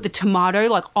has put the tomato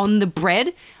like on the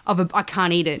bread I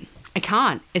can't eat it. I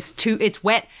can't. It's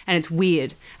wet and it's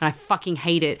weird and I fucking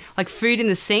hate it. Like food in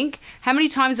the sink. How many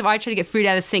times have I tried to get food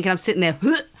out of the sink and I'm sitting there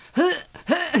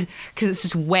because it's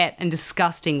just wet and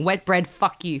disgusting. Wet bread,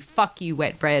 fuck you. Fuck you,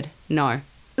 wet bread. No.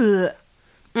 Ugh.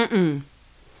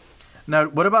 Now,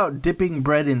 what about dipping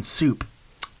bread in soup?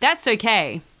 That's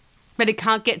okay. But it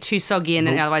can't get too soggy and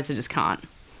then Nope. otherwise I just can't.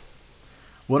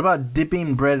 What about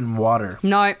dipping bread in water?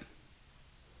 No.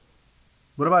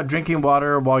 What about drinking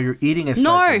water while you're eating a slice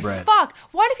No, of bread? fuck.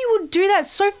 Why do people do that?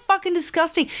 It's so fucking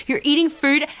disgusting. You're eating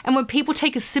food, and when people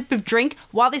take a sip of drink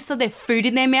while they still have their food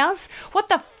in their mouths, what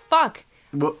the fuck?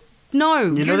 Well, No,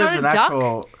 you know you're there's not an a duck.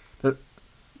 actual.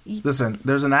 Listen,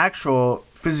 there's an actual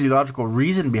physiological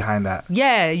reason behind that.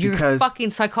 Yeah, you're Because- fucking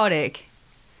psychotic.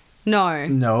 No.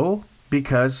 No,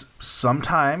 because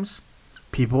sometimes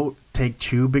people take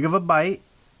too big of a bite.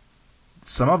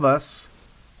 Some of us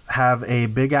have a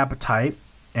big appetite,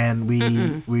 and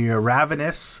we are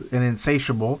ravenous and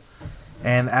insatiable.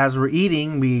 And as we're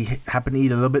eating, we happen to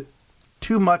eat a little bit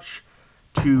too much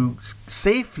to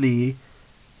safely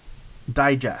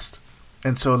digest.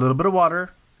 And so a little bit of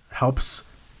water helps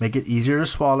make it easier to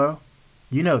swallow.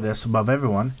 You know this above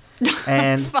everyone.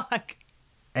 And Fuck.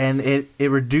 and it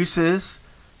reduces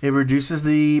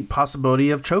the possibility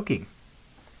of choking.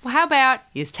 Well, how about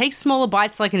you just take smaller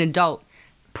bites like an adult,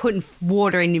 putting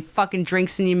water in your fucking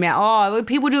drinks in your mouth. Oh,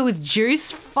 people do it with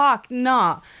juice? Fuck,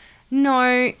 nah.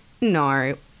 No.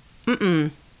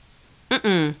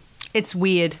 It's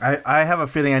weird. I have a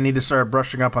feeling I need to start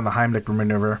brushing up on the Heimlich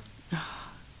maneuver.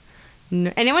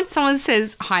 No. And when someone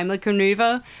says Heimlich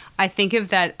maneuver, I think of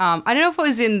that. I don't know if it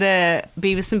was in the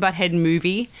Beavis and Butthead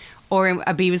movie or in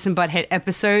a Beavis and Butthead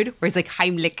episode where it's like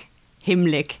Heimlich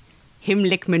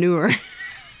maneuver.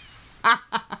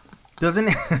 Doesn't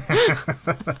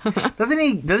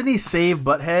he save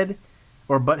Butthead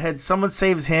or Butthead? Someone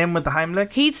saves him with the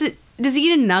Heimlich. He eats it. Does he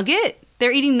eat a nugget?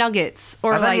 They're eating nuggets,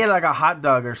 or I thought like he had like a hot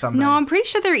dog or something. no, I'm pretty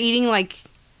sure they're eating like,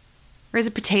 or is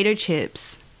it potato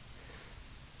chips?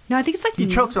 No, I think it's like He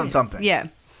chokes on nuggets. something. Yeah.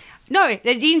 No,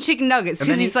 they're eating chicken nuggets And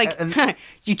because then he's like,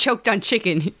 you choked on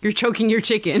chicken. You're choking your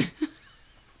chicken.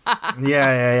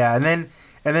 Yeah. And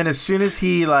then as soon as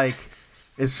he gets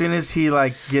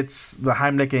the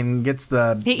Heimlich and gets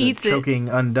the eats it. choking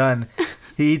undone,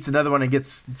 he eats another one and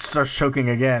starts choking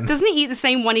again. Doesn't he eat the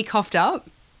same one he coughed up?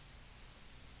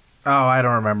 Oh, I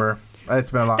don't remember.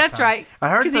 It's been a long time. That's right. I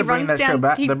heard 'Cause he they're bringing runs that show down-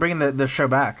 back. he- They're bringing the show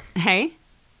back. Hey?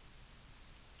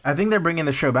 I think they're bringing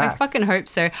the show I back. fucking hope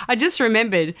so. I just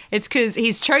remembered it's because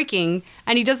he's choking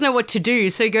and he doesn't know what to do.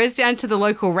 So he goes down to the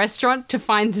local restaurant to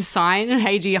find the sign and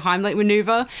hey, do your Heimlich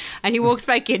maneuver. And he walks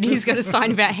back in and he's got a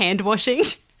sign about hand washing.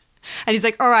 And he's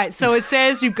like, all right, so it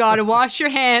says you've got to wash your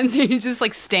hands. And he just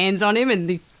like stands on him and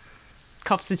he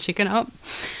coughs the chicken up.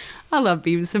 I love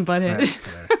Beavis and Butthead. That's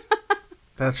hilarious.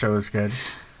 That show was good.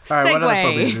 All right, what other Segue.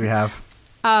 phobias do we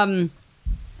have?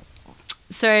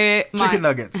 So Chicken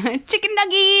nuggets. Chicken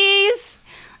nuggies.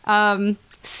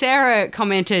 Sarah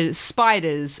commented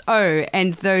spiders. Oh,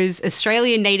 and those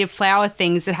Australian native flower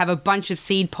things that have a bunch of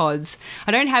seed pods.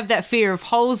 I don't have that fear of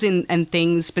holes in and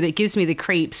things, but it gives me the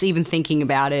creeps even thinking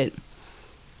about it.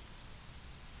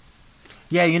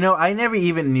 Yeah, I never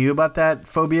even knew about that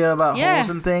phobia about Yeah. holes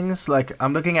and things. Like,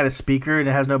 I'm looking at a speaker and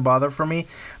it has no bother for me.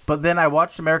 But then I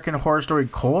watched American Horror Story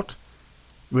Cult,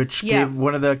 which Yeah. gave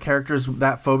one of the characters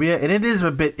that phobia, and it is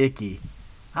a bit icky.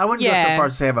 I wouldn't go so Yeah. far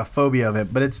as to say I have a phobia of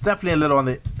it, but it's definitely a little on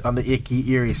the icky,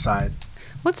 eerie side.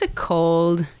 What's it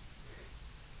called?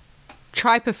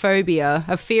 Trypophobia,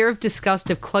 a fear of disgust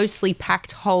of closely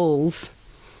packed holes.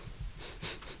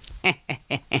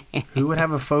 Who would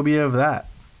have a phobia of that?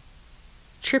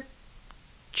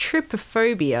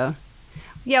 Trypophobia.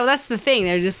 Yeah, well, that's the thing.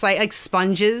 They're just like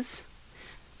sponges.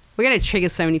 We're going to trigger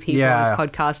so many people Yeah. on this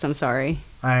podcast. I'm sorry.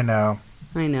 I know.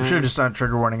 I know. We should have just done a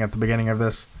trigger warning at the beginning of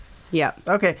this. Yeah.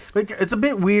 Okay, but it's a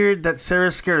bit weird that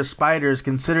Sarah's scared of spiders,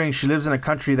 considering she lives in a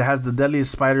country that has the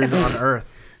deadliest spiders on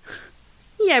Earth.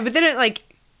 Yeah, but they're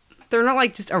not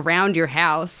like just around your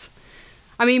house.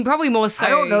 I mean, probably more so. I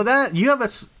don't know that. You have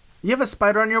a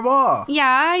spider on your wall.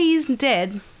 Yeah, he's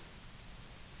dead.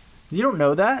 You don't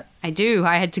know that? I do.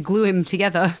 I had to glue him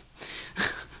together.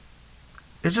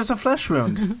 It's just a flesh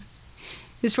wound.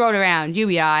 Just roll around. You'll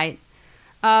be alright.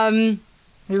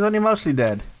 He's only mostly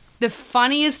dead. The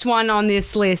funniest one on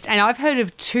this list, and I've heard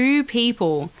of two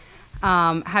people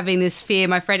having this fear.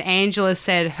 My friend Angela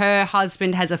said her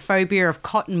husband has a phobia of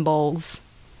cotton balls.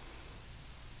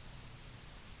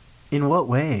 In what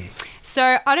way?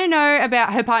 So I don't know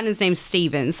about her partner's name's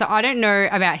Steven, so I don't know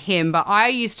about him, but I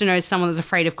used to know someone that was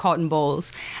afraid of cotton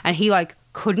balls, and he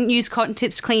couldn't use cotton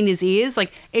tips to clean his ears.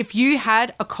 Like if you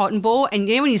had a cotton ball and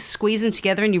when you squeeze them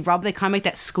together and you rub, they kind of make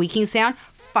that squeaking sound.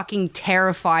 Fucking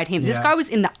terrified him. This Yeah. guy was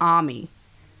in the army.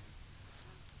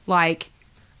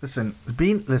 Listen.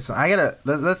 I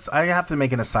have to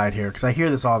make an aside here because I hear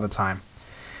this all the time.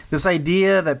 This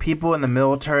idea that people in the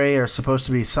military are supposed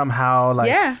to be somehow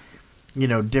yeah,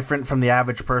 different from the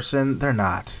average person. They're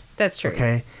not. that's true.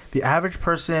 Okay, the average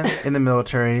person in the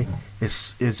military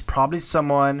is probably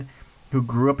someone who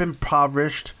grew up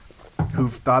impoverished, who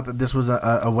thought that this was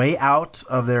a way out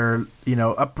of their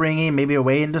upbringing, maybe a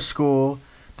way into school.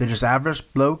 They're just average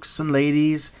blokes and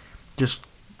ladies, just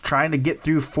trying to get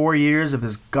through 4 years of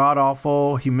this god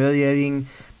awful, humiliating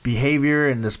behavior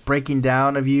and this breaking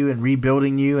down of you and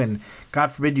rebuilding you, and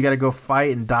God forbid you got to go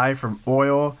fight and die for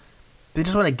oil. They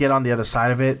just want to get on the other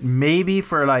side of it. Maybe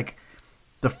for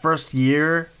the first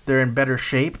year they're in better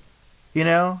shape,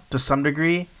 to some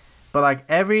degree. But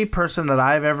every person that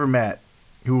I've ever met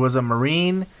who was a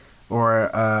Marine or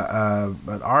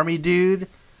an Army dude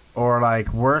or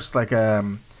worse,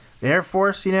 the Air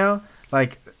Force,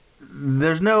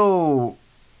 there's no,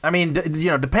 I mean,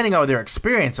 depending on their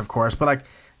experience, of course, but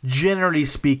generally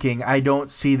speaking, I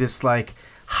don't see this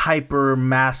hyper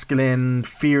masculine,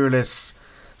 fearless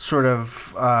sort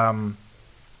of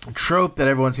trope that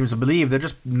everyone seems to believe. They're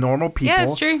just normal people. Yeah,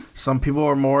 it's true. Some people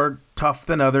are more tough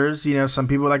than others. Some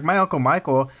people, like my Uncle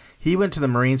Michael, he went to the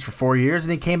Marines for 4 years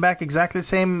and he came back exactly the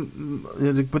same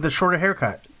with a shorter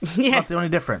haircut. Yeah, Not the only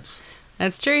difference.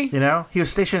 that's true. He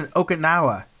was stationed in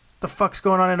Okinawa. The fuck's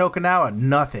going on in Okinawa?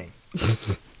 Nothing.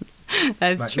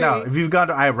 That's true. No, if you've gone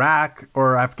to Iraq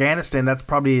or Afghanistan, that's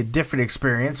probably a different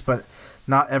experience, but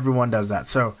not everyone does that.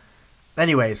 So,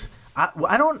 anyways,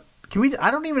 I don't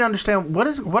even understand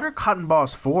what are cotton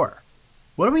balls for?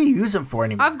 What do we use them for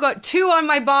anymore? I've got 2 on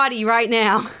my body right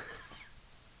now.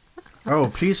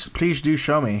 Oh, please do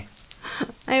show me.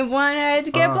 I wanted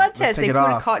to get a Oh, blood let's test. take They it put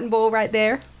a off. cotton ball right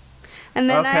there. And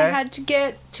then I Okay. had to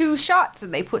get 2 shots,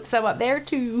 and they put some up there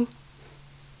too.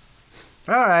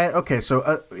 All right, okay.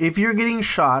 So if you're getting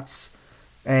shots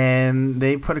and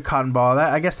they put a cotton ball,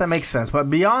 I guess that makes sense. But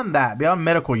beyond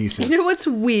medical usage, You know what's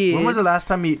weird? when was the last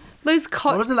time you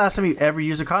ever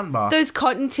used a cotton ball? Those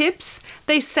cotton tips,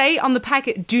 they say on the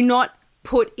packet, do not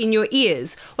put in your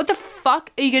ears. What the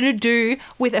fuck are you going to do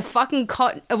with a fucking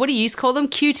cotton... What do you call them?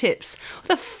 Q-tips. What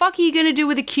the fuck are you going to do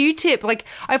with a Q-tip?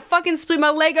 I fucking split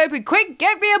my leg open. Quick,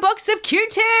 get me a box of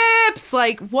Q-tips!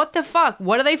 What the fuck?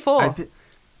 What are they for?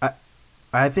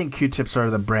 I think Q-tips are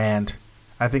the brand.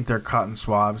 I think they're cotton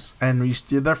swabs, and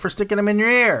they're for sticking them in your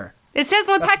ear. It says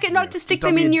on the That's packet not weird. to stick Just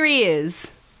don't them in be- your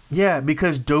ears. Yeah,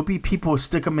 because dopey people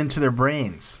stick them into their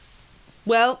brains,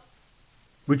 Well,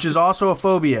 which is also a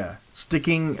phobia.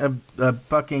 Sticking a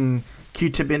fucking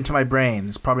Q-tip into my brain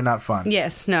is probably not fun.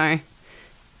 yes, no.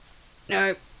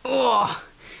 No. Oh,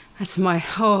 that's my...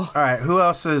 Oh. All right, who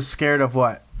else is scared of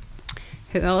what?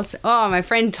 Who else? Oh, my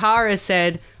friend Tara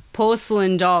said,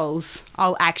 porcelain dolls,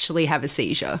 I'll actually have a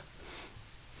seizure.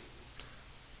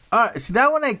 All right, see,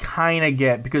 that one I kind of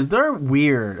get because they're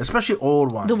weird, especially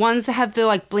old ones. The ones that have the,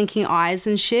 like, blinking eyes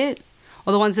and shit?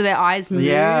 Or the ones that their eyes move?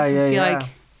 Yeah, yeah, You're yeah. like,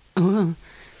 oh.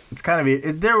 It's kind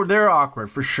of they're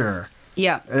awkward for sure,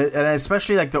 Yeah. and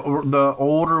especially like the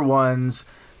older ones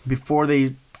before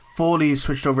they fully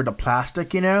switched over to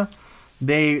plastic. You know,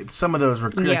 some of those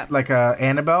were Yeah. like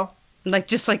Annabelle, Like,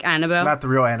 just like Annabelle. not the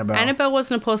real Annabelle. Annabelle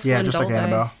wasn't a porcelain yeah, just doll, like though.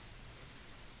 Annabelle.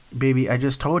 Baby, I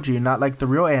just told you, not like the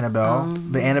real Annabelle,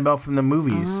 the Annabelle from the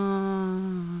movies.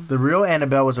 The real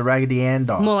Annabelle was a Raggedy Ann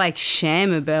doll. More like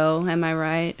Shamabelle, am I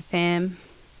right, fam?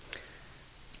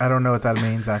 I don't know what that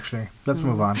means, actually. Let's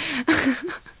move on.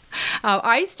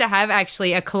 I used to have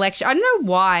actually a collection. I don't know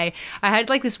why. I had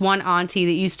like this one auntie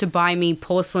that used to buy me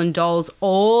porcelain dolls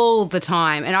all the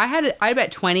time. And I had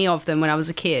about 20 of them when I was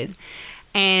a kid.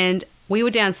 And we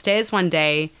were downstairs one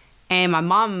day and my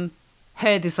mum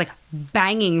heard this like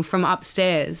banging from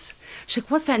upstairs. She's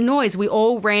like, what's that noise? We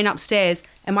all ran upstairs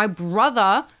and my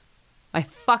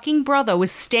fucking brother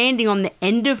was standing on the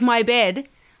end of my bed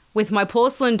with my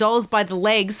porcelain dolls by the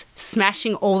legs,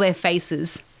 smashing all their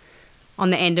faces on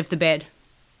the end of the bed.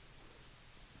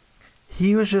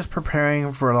 He was just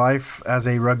preparing for life as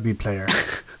a rugby player.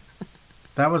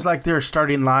 That was like their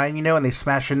starting line, you know, and they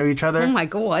smash into each other. Oh my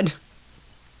god.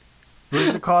 What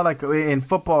is it called? Like in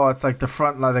football, it's like the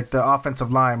front, like the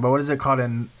offensive line. But what is it called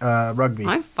in rugby?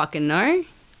 I don't fucking know.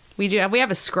 We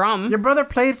have a scrum. Your brother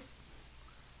played.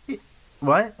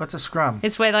 What? What's a scrum?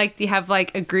 It's where like you have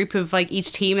like a group of like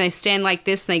each team. They stand like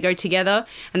this and they go together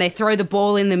and they throw the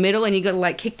ball in the middle and you got to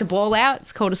like kick the ball out.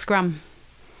 It's called a scrum.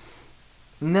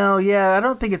 No, yeah, I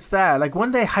don't think it's that. Like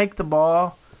when they hike the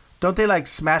ball, don't they like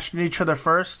smash into each other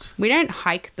first? We don't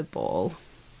hike the ball.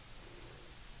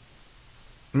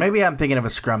 Maybe I'm thinking of a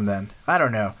scrum then. I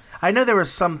don't know. I know there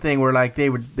was something where like they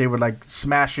would like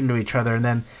smash into each other and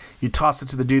then you toss it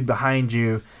to the dude behind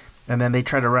you and then they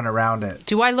try to run around it.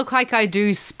 Do I look like I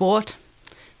do sport?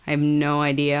 I have no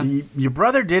idea. Your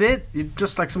brother did it. You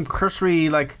just like some cursory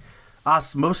like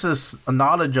osmosis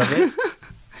knowledge of it.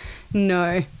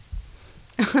 No.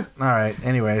 All right.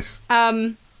 Anyways,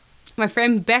 My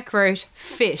friend Beck wrote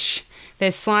fish.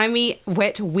 They're slimy,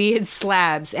 wet, weird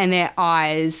slabs and their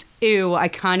eyes. Ew, I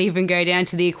can't even go down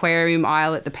to the aquarium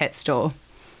aisle at the pet store.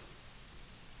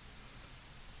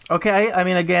 okay. I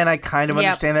mean, again, I kind of Yep.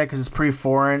 understand that because it's pretty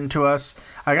foreign to us.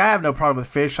 Like, I have no problem with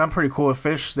fish. I'm pretty cool with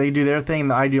fish. They do their thing,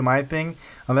 and I do my thing.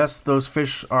 Unless those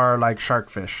fish are like shark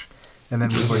fish, and then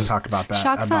we've already talked about that.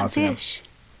 Sharks ad aren't nauseam. fish.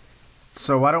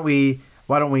 So why don't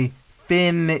we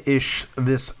finish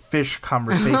this fish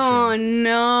conversation? Oh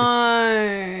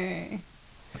no.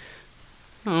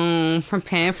 Oh,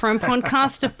 prepare for a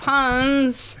podcast of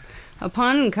puns. A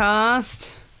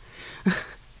puncast.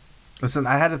 Listen,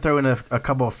 I had to throw in a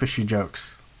couple of fishy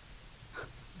jokes.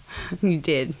 You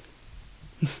did.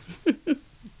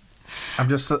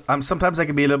 I'm sometimes I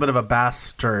can be a little bit of a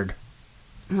bastard.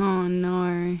 Oh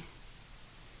no.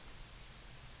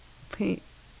 Pete,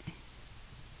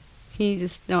 can you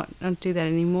just not do that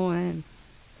anymore then?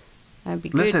 That'd be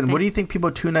good. Listen, what do you think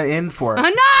people tune in for?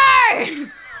 Oh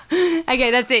no!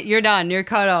 Okay, that's it. You're done. You're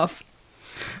cut off.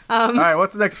 All right,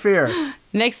 what's the next fear?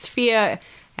 Next fear,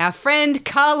 our friend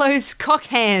Carlos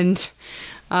Cockhand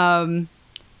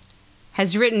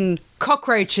has written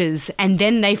cockroaches and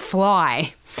then they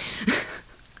fly.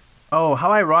 Oh,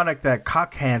 how ironic that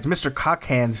Mr.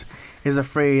 Cockhands is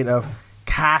afraid of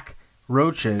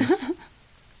cockroaches.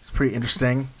 It's pretty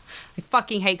interesting. I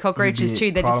fucking hate cockroaches Be a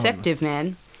too. They're problem. deceptive,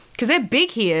 man. Because they're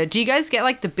big here. Do you guys get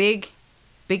like the big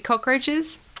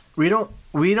cockroaches? We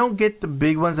don't get the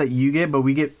big ones that you get, but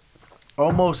we get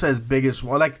almost as big as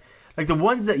one. Like the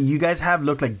ones that you guys have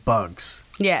look like bugs.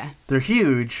 Yeah. They're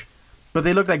huge, but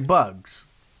they look like bugs.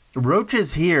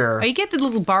 Roaches here. Oh, you get the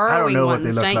little burrowing know what they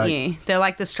ones, look don't like. you? They're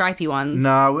like the stripy ones.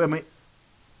 No, I mean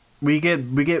we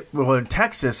get well in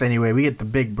Texas anyway. We get the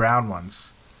big brown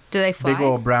ones, Do they fly? big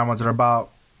old brown ones that are about.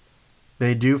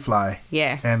 They do fly,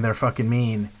 Yeah. and they're fucking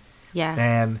mean.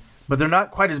 Yeah. But they're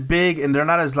not quite as big, and they're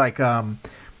not as like I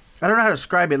don't know how to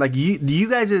describe it. Like you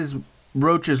guys'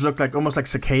 roaches look like almost like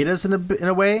cicadas in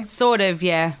a way. Sort of,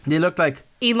 yeah. They look like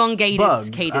Elongated bugs.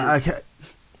 cicadas.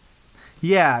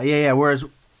 Yeah. Whereas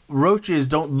roaches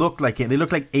don't look like it. They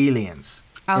look like aliens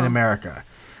in Oh. America.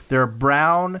 They're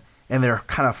brown and they're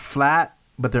kind of flat,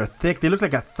 but they're thick. They look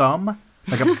like a thumb,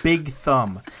 like a big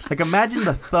thumb. Like imagine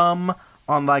the thumb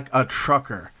on like a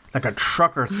trucker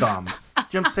thumb. Do you know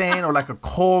what I'm saying? Or like a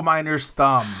coal miner's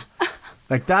thumb.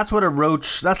 Like that's what a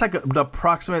roach. That's like the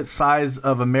approximate size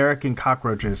of American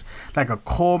cockroaches. Like a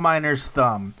coal miner's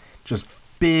thumb, just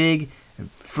big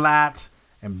and flat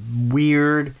and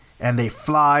weird, and they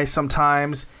fly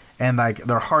sometimes, and like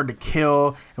they're hard to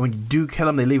kill. And when you do kill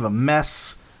them, they leave a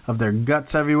mess of their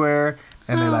guts everywhere,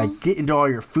 and they like get into all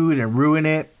your food and ruin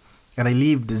it, and they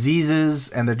leave diseases,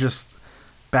 and they're just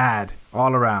bad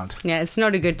all around. Yeah, it's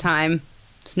not a good time.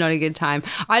 It's not a good time.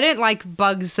 I don't like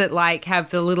bugs that like have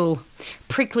the little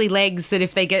prickly legs that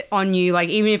if they get on you, like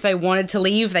even if they wanted to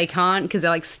leave, they can't because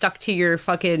they're like stuck to your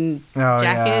fucking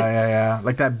jacket. Yeah.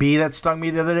 Like that bee that stung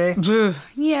me the other day. Ugh.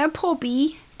 Yeah, poor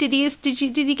bee. Did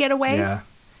he get away? Yeah.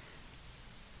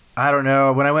 I don't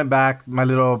know. When I went back, my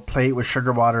little plate with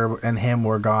sugar water and him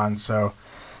were gone, so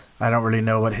I don't really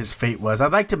know what his fate was.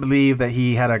 I'd like to believe that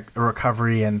he had a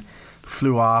recovery and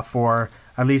flew off, or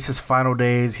at least his final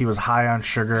days he was high on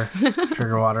sugar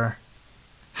water.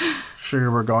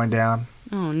 Sugar were going down.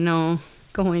 Oh no,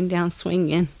 going down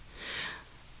swinging.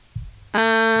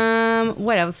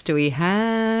 What else do we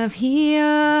have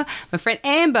here? My friend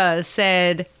Amber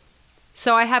said,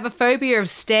 so I have a phobia of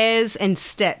stairs and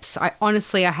steps. I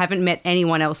haven't met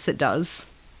anyone else that does.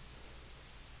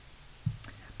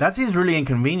 That seems really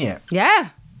inconvenient. Yeah.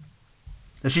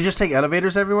 Does she just take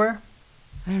elevators everywhere?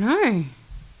 I don't know.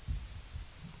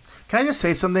 Can I just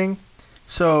say something?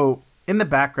 So, in the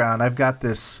background, I've got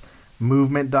this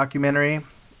movement documentary.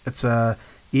 It's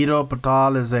Ido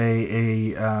Patal is a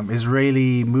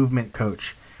Israeli movement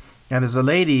coach. And there's a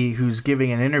lady who's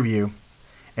giving an interview,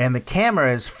 and the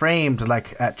camera is framed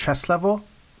like at chest level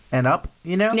and up,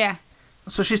 you know? Yeah.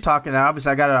 So she's talking. Now,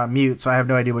 obviously, I got it on mute, so I have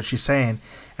no idea what she's saying.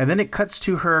 And then it cuts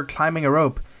to her climbing a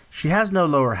rope. She has no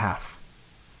lower half.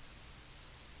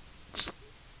 Just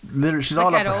literally, she's Like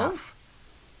all at upper all? half.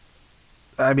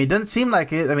 I mean, it doesn't seem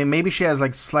like it. I mean, maybe she has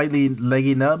like slightly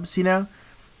leggy nubs, you know?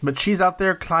 But she's out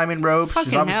there climbing ropes. She's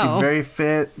Fucking obviously hell. very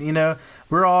fit, you know?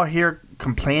 We're all here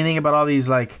complaining about all these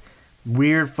like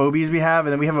weird phobias we have.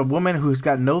 And then we have a woman who's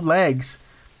got no legs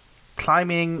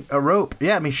climbing a rope.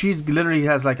 Yeah, I mean, she's literally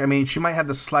has like, I mean, she might have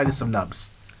the slightest of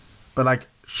nubs. But like,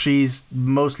 she's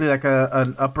mostly like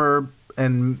an upper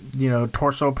and, you know,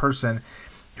 torso person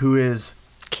who is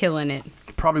Killing it.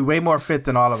 probably way more fit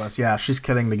than all of us. Yeah, she's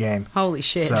killing the game. Holy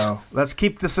shit. So let's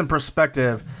keep this in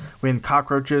perspective when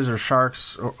cockroaches or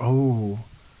sharks or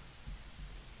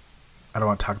I don't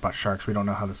want to talk about sharks. We don't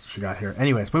know how she got here.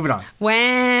 Anyways, moving on.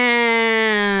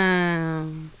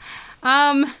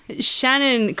 Wow.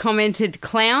 Shannon commented,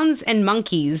 clowns and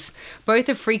monkeys. Both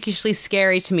are freakishly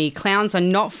scary to me. Clowns are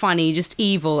not funny, just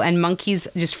evil, and monkeys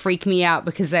just freak me out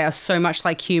because they are so much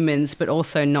like humans, but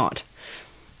also not.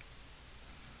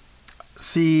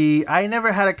 See, I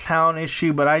never had a clown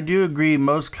issue, but I do agree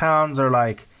most clowns are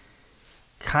like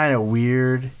kind of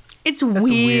weird. It's That's weird.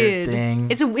 a weird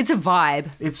thing. It's a vibe.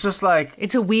 It's just like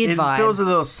It's a weird vibe. It feels a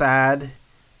little sad.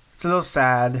 It's a little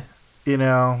sad, you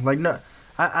know. Like no,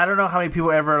 I don't know how many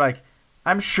people ever like.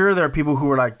 I'm sure there are people who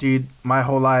were like, dude, my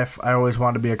whole life I always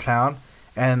wanted to be a clown,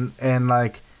 and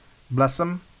like, bless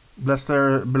them, bless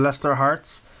their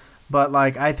hearts. But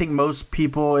like, I think most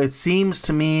people, it seems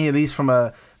to me, at least from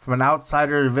an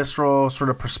outsider, visceral sort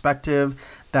of perspective,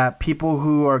 that people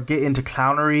who are get into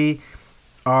clownery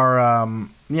are,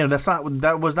 you know,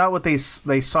 that was not what they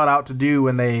sought out to do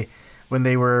when they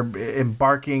were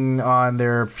embarking on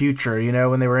their future. You know,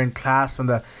 when they were in class in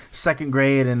the second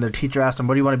grade and the teacher asked them,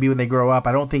 "What do you want to be when they grow up?"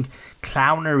 I don't think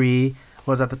clownery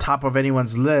was at the top of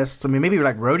anyone's list. I mean, maybe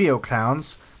like rodeo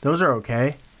clowns; those are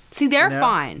okay. See, they're You know?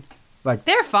 fine. Like,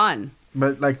 They're fun.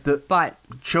 but like the But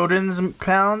children's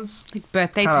clowns. like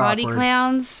birthday Kinda party awkward.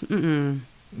 clowns? Mm-mm.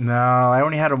 No, I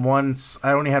only had him once.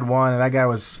 I only had one, and that guy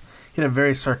he had a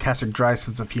very sarcastic, dry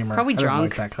sense of humor. Probably I didn't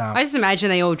drunk. like that clown. I just imagine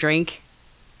they all drink.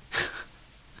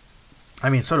 I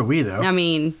mean, so do we, though. I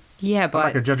mean, yeah, I'm not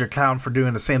but gonna judge a clown for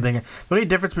doing the same thing. The only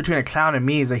difference between a clown and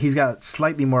me is that he's got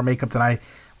slightly more makeup than I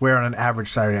wear on an average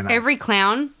Saturday night. every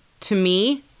clown to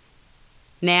me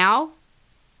now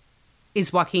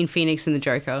is Joaquin Phoenix in the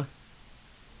Joker.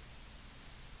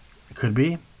 Could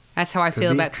be. That's how I Could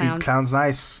feel be. about Treat clowns. clowns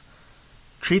nice.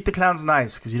 Treat the clowns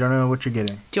nice, because you don't know what you're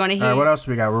getting. Do you want to All hear? right, what else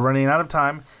do we got? We're running out of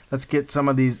time. Let's get some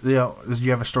of these. You know, do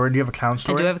you have a story? Do you have a clown I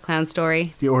story? do have a clown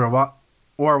story.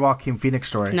 Or a Joaquin Phoenix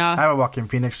story? No. I have a Joaquin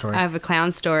Phoenix story. I have a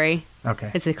clown story.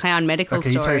 Okay. It's a clown medical Okay,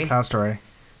 you tell story. your clown story.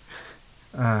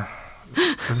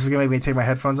 This is gonna make me take my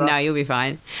headphones off. No, you'll be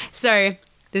fine. So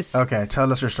this Okay,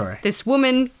 tell us your story. this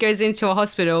woman goes into a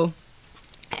hospital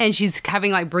and she's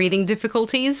having like breathing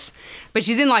difficulties, but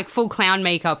she's in like full clown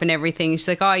makeup and everything. She's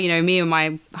like, oh, you know, me and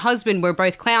my husband, we're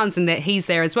both clowns, and that he's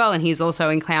there as well, and he's also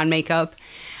in clown makeup.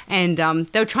 And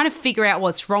they were trying to figure out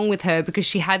what's wrong with her because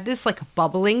she had this like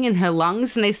bubbling in her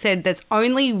lungs, and they said that's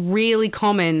only really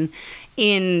common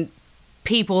in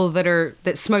people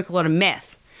that smoke a lot of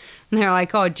meth. And they're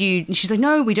like, oh, do you? And she's like,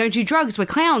 no, we don't do drugs. We're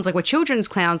clowns. Like, we're children's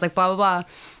clowns. Like, blah, blah, blah.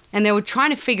 And they were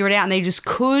trying to figure it out, and they just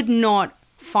could not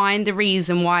find the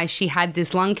reason why she had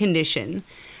this lung condition.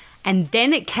 And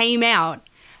then it came out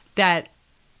that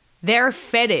their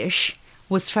fetish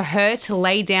was for her to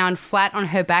lay down flat on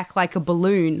her back like a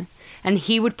balloon, and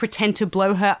he would pretend to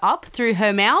blow her up through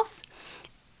her mouth.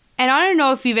 And I don't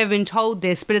know if you've ever been told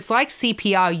this, but it's like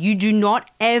CPR. You do not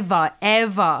ever,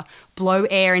 ever blow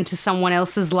air into someone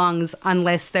else's lungs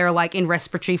unless they're like in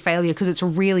respiratory failure, because it's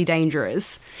really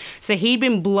dangerous. So he'd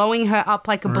been blowing her up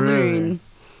like a balloon, Really?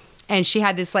 and she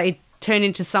had this like turn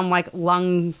into some like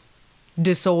lung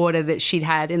disorder that she'd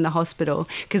had in the hospital,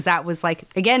 because that was like,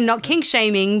 again, not kink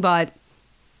shaming, but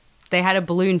they had a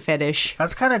balloon fetish.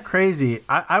 That's kind of crazy.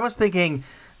 I was thinking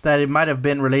that it might have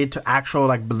been related to actual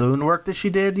like balloon work that she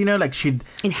did. You know, like she'd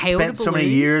Inhaled a spent so many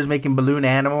balloon? years making balloon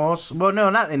animals. Well, no,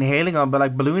 not inhaling them, but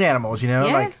like balloon animals. You know,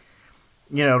 Yeah. like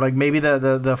like maybe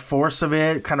the force of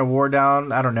it kind of wore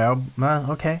down. I don't know.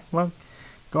 Okay, well,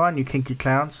 go on, you kinky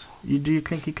clowns. You do your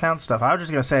kinky clown stuff. I was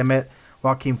just gonna say I met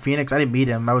Joaquin Phoenix. I didn't meet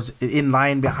him. I was in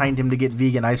line behind him to get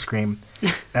vegan ice cream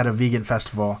at a vegan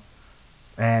festival.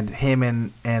 And him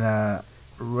and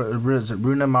is it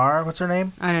Runa Mara? What's her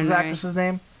name? I don't What's know. the actress's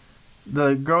name?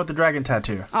 The girl with the dragon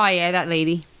tattoo. Oh yeah, that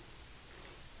lady.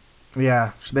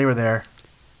 Yeah, so they were there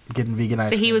getting vegan ice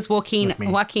So cream. he was walking with me.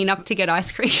 up to get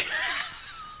ice cream.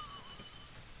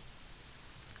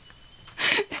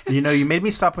 You made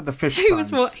me stop with the fish he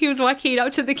was puns. he was walking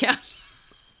up to the counter.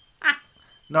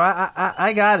 No,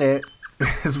 I got it.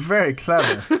 It's very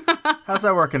clever. How's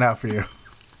that working out for you?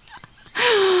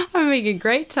 I'm having a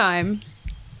great time.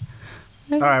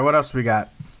 All right, what else we got?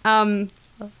 Our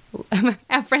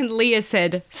friend Leah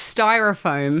said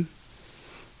styrofoam.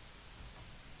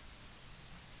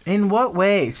 In what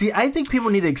way? See, I think people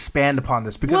need to expand upon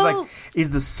this because, Well- like, is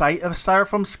the sight of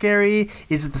styrofoam scary?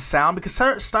 Is it the sound? Because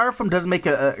styrofoam does make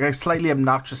a slightly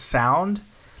obnoxious sound,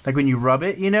 like when you rub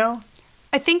it, you know?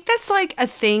 I think that's like a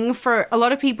thing for a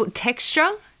lot of people,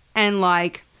 texture and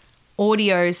like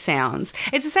audio sounds.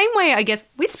 It's the same way, I guess,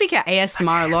 we speak of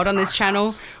ASMR a lot on this ASMR channel.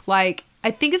 sounds. Like, I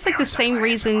think it's like the same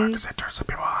reason. Because it turns some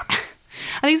people on.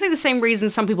 I think it's like the same reason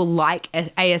some people like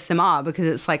ASMR, because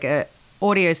it's like a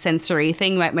audio sensory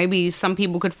thing. Like maybe some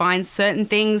people could find certain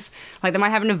things, like they might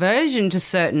have an aversion to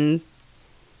certain.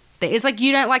 It's like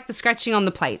you don't like the scratching on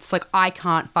the plates. Like I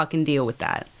can't fucking deal with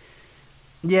that.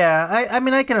 Yeah, I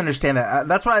mean, I can understand that.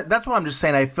 That's why I'm just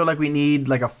saying I feel like we need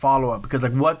like a follow-up because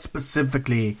like what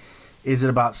specifically is it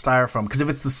about styrofoam? Because if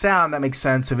it's the sound, that makes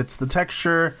sense. If it's the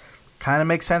texture, kind of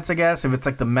makes sense, I guess. If it's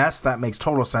like the mess, that makes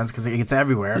total sense because it gets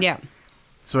everywhere. Yeah.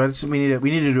 So we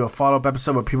need to do a follow-up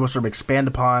episode where people sort of expand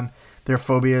upon their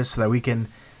phobias so that we can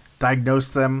diagnose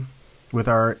them with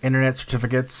our internet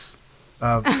certificates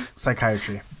of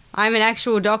psychiatry. I'm an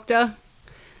actual doctor.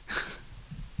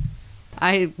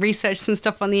 I researched some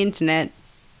stuff on the internet,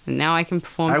 and now I can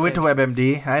perform. I went to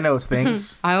WebMD. I know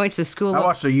things. I went to the school. I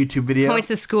watched a YouTube video. I went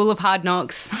to the school of hard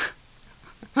knocks.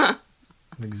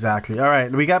 Exactly. All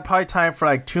right, we got probably time for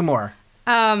like two more.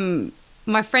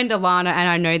 My friend Alana, and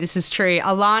I know this is true,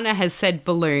 Alana has said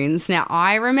balloons. Now,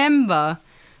 I remember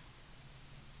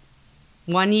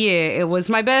one year, it was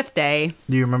my birthday.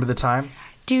 Do you remember the time?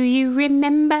 Do you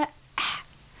remember?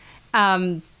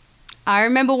 I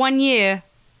remember one year,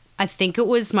 I think it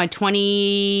was my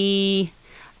 25th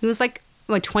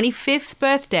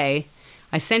birthday.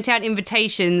 I sent out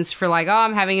invitations for like, oh,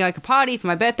 I'm having like a party for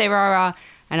my birthday, rah, rah.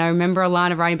 And I remember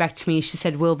Alana writing back to me. She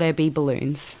said, will there be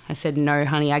balloons? I said, no,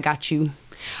 honey, I got you.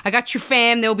 I got you,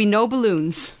 fam. There'll be no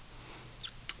balloons.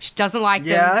 She doesn't like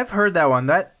Yeah, them. I've heard that one.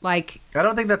 I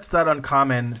don't think that's that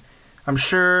uncommon. I'm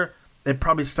sure it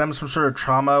probably stems from sort of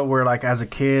trauma where, like, as a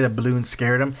kid, a balloon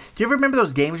scared him. Do you ever remember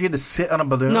those games where you had to sit on a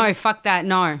balloon? No, fuck that.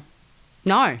 No.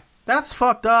 That's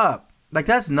fucked up. Like,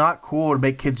 that's not cool to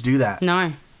make kids do that.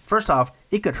 No. First off,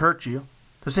 it could hurt you.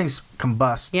 Those things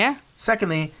combust. Yeah.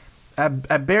 Secondly,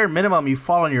 at bare minimum, you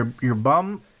fall on your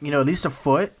bum, at least a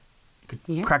foot. You could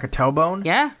Yeah. crack a tailbone.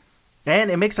 Yeah.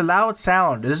 And it makes a loud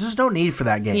sound. There's just no need for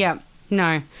that game. Yeah.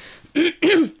 No.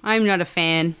 I'm not a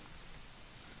fan.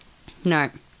 No.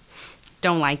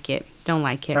 Don't like it. All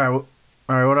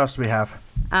right, what else do we have?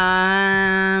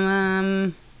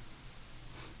 Martin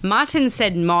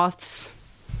said moths,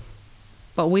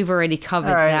 but we've already covered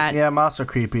All right, that. yeah, moths are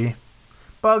creepy.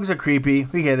 Bugs are creepy.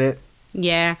 We get it.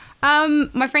 Yeah.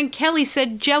 My friend Kelly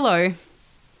said Jello.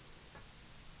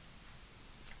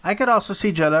 I could also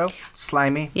see Jello.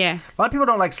 Slimy. Yeah. A lot of people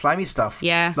don't like slimy stuff.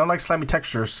 Yeah. Don't like slimy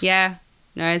textures. Yeah.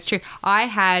 No, it's true.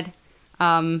 I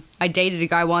dated a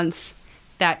guy once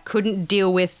that couldn't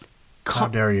deal with... How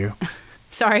dare you?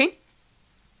 Sorry? I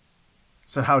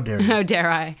said, how dare you? How dare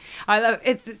I? I love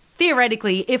it.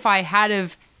 Theoretically, if I had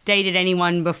have dated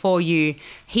anyone before you,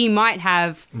 he might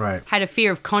have Right. had a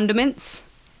fear of condiments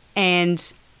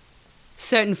and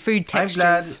certain food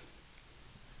textures.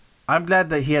 I'm glad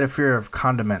that he had a fear of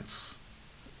condiments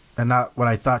and not what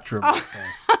I thought you were about to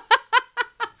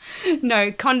say.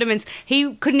 No, condiments.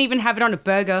 He couldn't even have it on a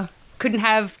burger. Couldn't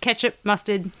have ketchup,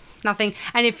 mustard, nothing.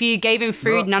 And if you gave him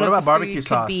food, What none of about the barbecue food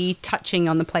sauce? could be touching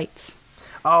on the plates.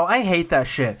 Oh, I hate that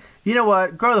shit. You know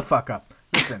what? Grow the fuck up.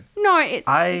 Listen. No, it's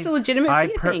a legitimate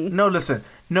fear thing. No, listen.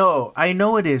 No, I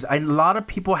know it is. A lot of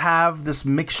people have this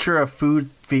mixture of food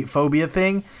phobia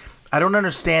thing. I don't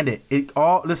understand it.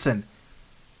 Listen.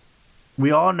 We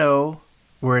all know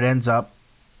where it ends up.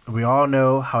 We all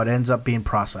know how it ends up being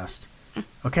processed.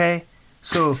 Okay?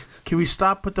 So, can we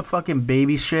stop with the fucking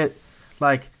baby shit?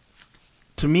 Like,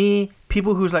 to me,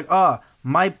 people who's like,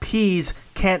 my peas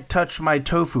can't touch my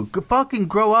tofu. Fucking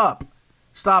grow up.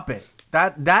 Stop it.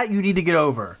 That you need to get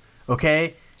over.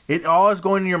 Okay? It all is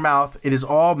going in your mouth. It is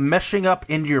all meshing up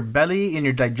into your belly, in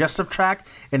your digestive tract,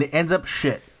 and it ends up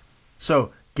shit.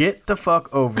 So, get the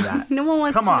fuck over that. No one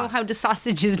wants Come to on. know how the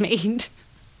sausage is made.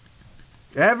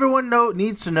 Everyone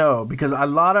needs to know because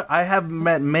I have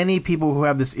met many people who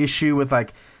have this issue with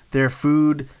like their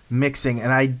food mixing,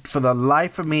 and I, for the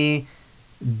life of me,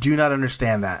 do not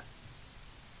understand that.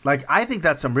 Like, I think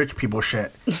that's some rich people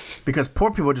shit because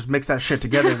poor people just mix that shit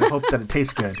together and hope that it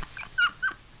tastes good.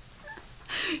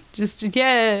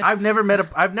 Yeah. I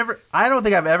don't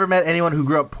think I've ever met anyone who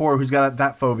grew up poor who's got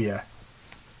that phobia.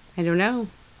 I don't know.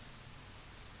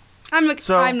 I'm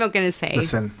not going to say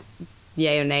Listen,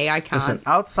 yay or nay. I can't. listen.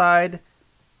 Outside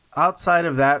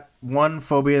of that one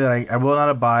phobia that I will not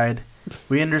abide,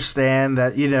 we understand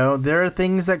that there are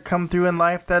things that come through in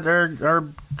life that are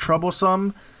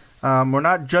troublesome. We're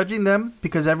not judging them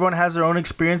because everyone has their own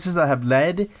experiences that have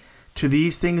led to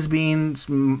these things being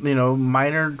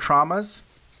minor traumas.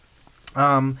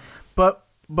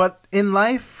 But in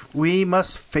life we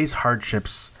must face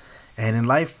hardships. And in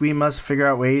life, we must figure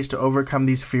out ways to overcome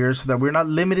these fears so that we're not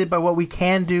limited by what we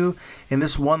can do in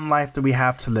this one life that we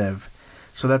have to live.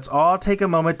 So let's all take a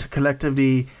moment to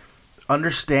collectively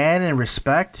understand and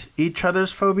respect each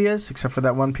other's phobias, except for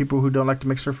that one people who don't like to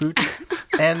mix their food,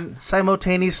 and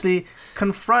simultaneously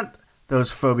confront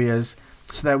those phobias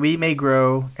so that we may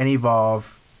grow and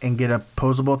evolve and get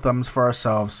opposable thumbs for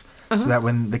ourselves so that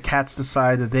when the cats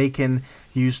decide that they can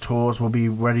use tools, we'll be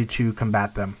ready to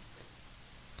combat them.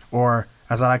 Or,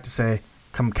 as I like to say,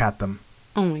 come cat them.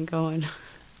 Oh my god.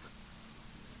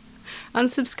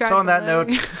 Unsubscribe. So on that below.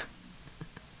 note,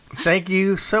 thank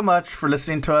you so much for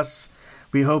listening to us.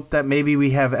 We hope that maybe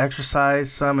we have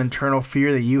exercised some internal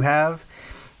fear that you have.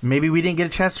 Maybe we didn't get a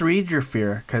chance to read your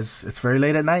fear because it's very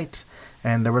late at night.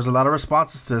 And there was a lot of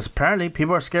responses to this. Apparently,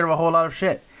 people are scared of a whole lot of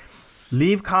shit.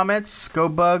 Leave comments. Go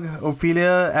bug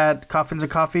Ophelia at Coffins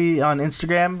and Coffee on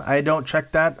Instagram. I don't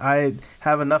check that. I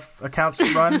have enough accounts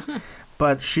to run.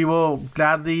 But she will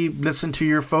gladly listen to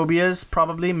your phobias,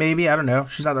 probably, maybe. I don't know.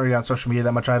 She's not really on social media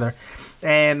that much either.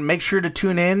 And make sure to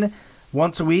tune in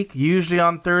once a week, usually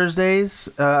on Thursdays,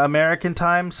 American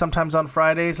time, sometimes on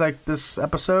Fridays like this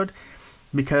episode,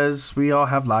 because we all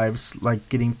have lives like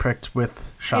getting pricked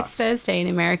with shots. It's Thursday in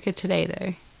America today,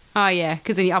 though. Oh, yeah,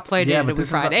 because when you uploaded it, it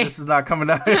was Friday. This is not coming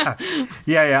out.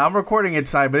 Yeah. I'm recording it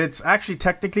tonight, but it's actually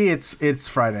technically it's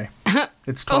Friday.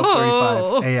 It's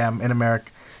 12:35 a.m. in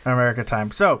America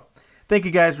time. So, thank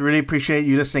you guys. We really appreciate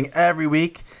you listening every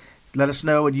week. Let us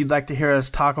know what you'd like to hear us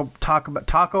talk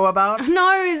about.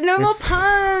 No more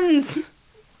puns.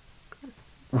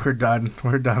 We're done.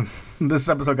 This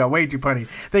episode got way too punny.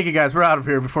 Thank you guys. We're out of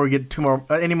here before we get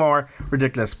any more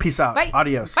ridiculous. Peace out. Bye.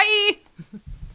 Adios. Bye.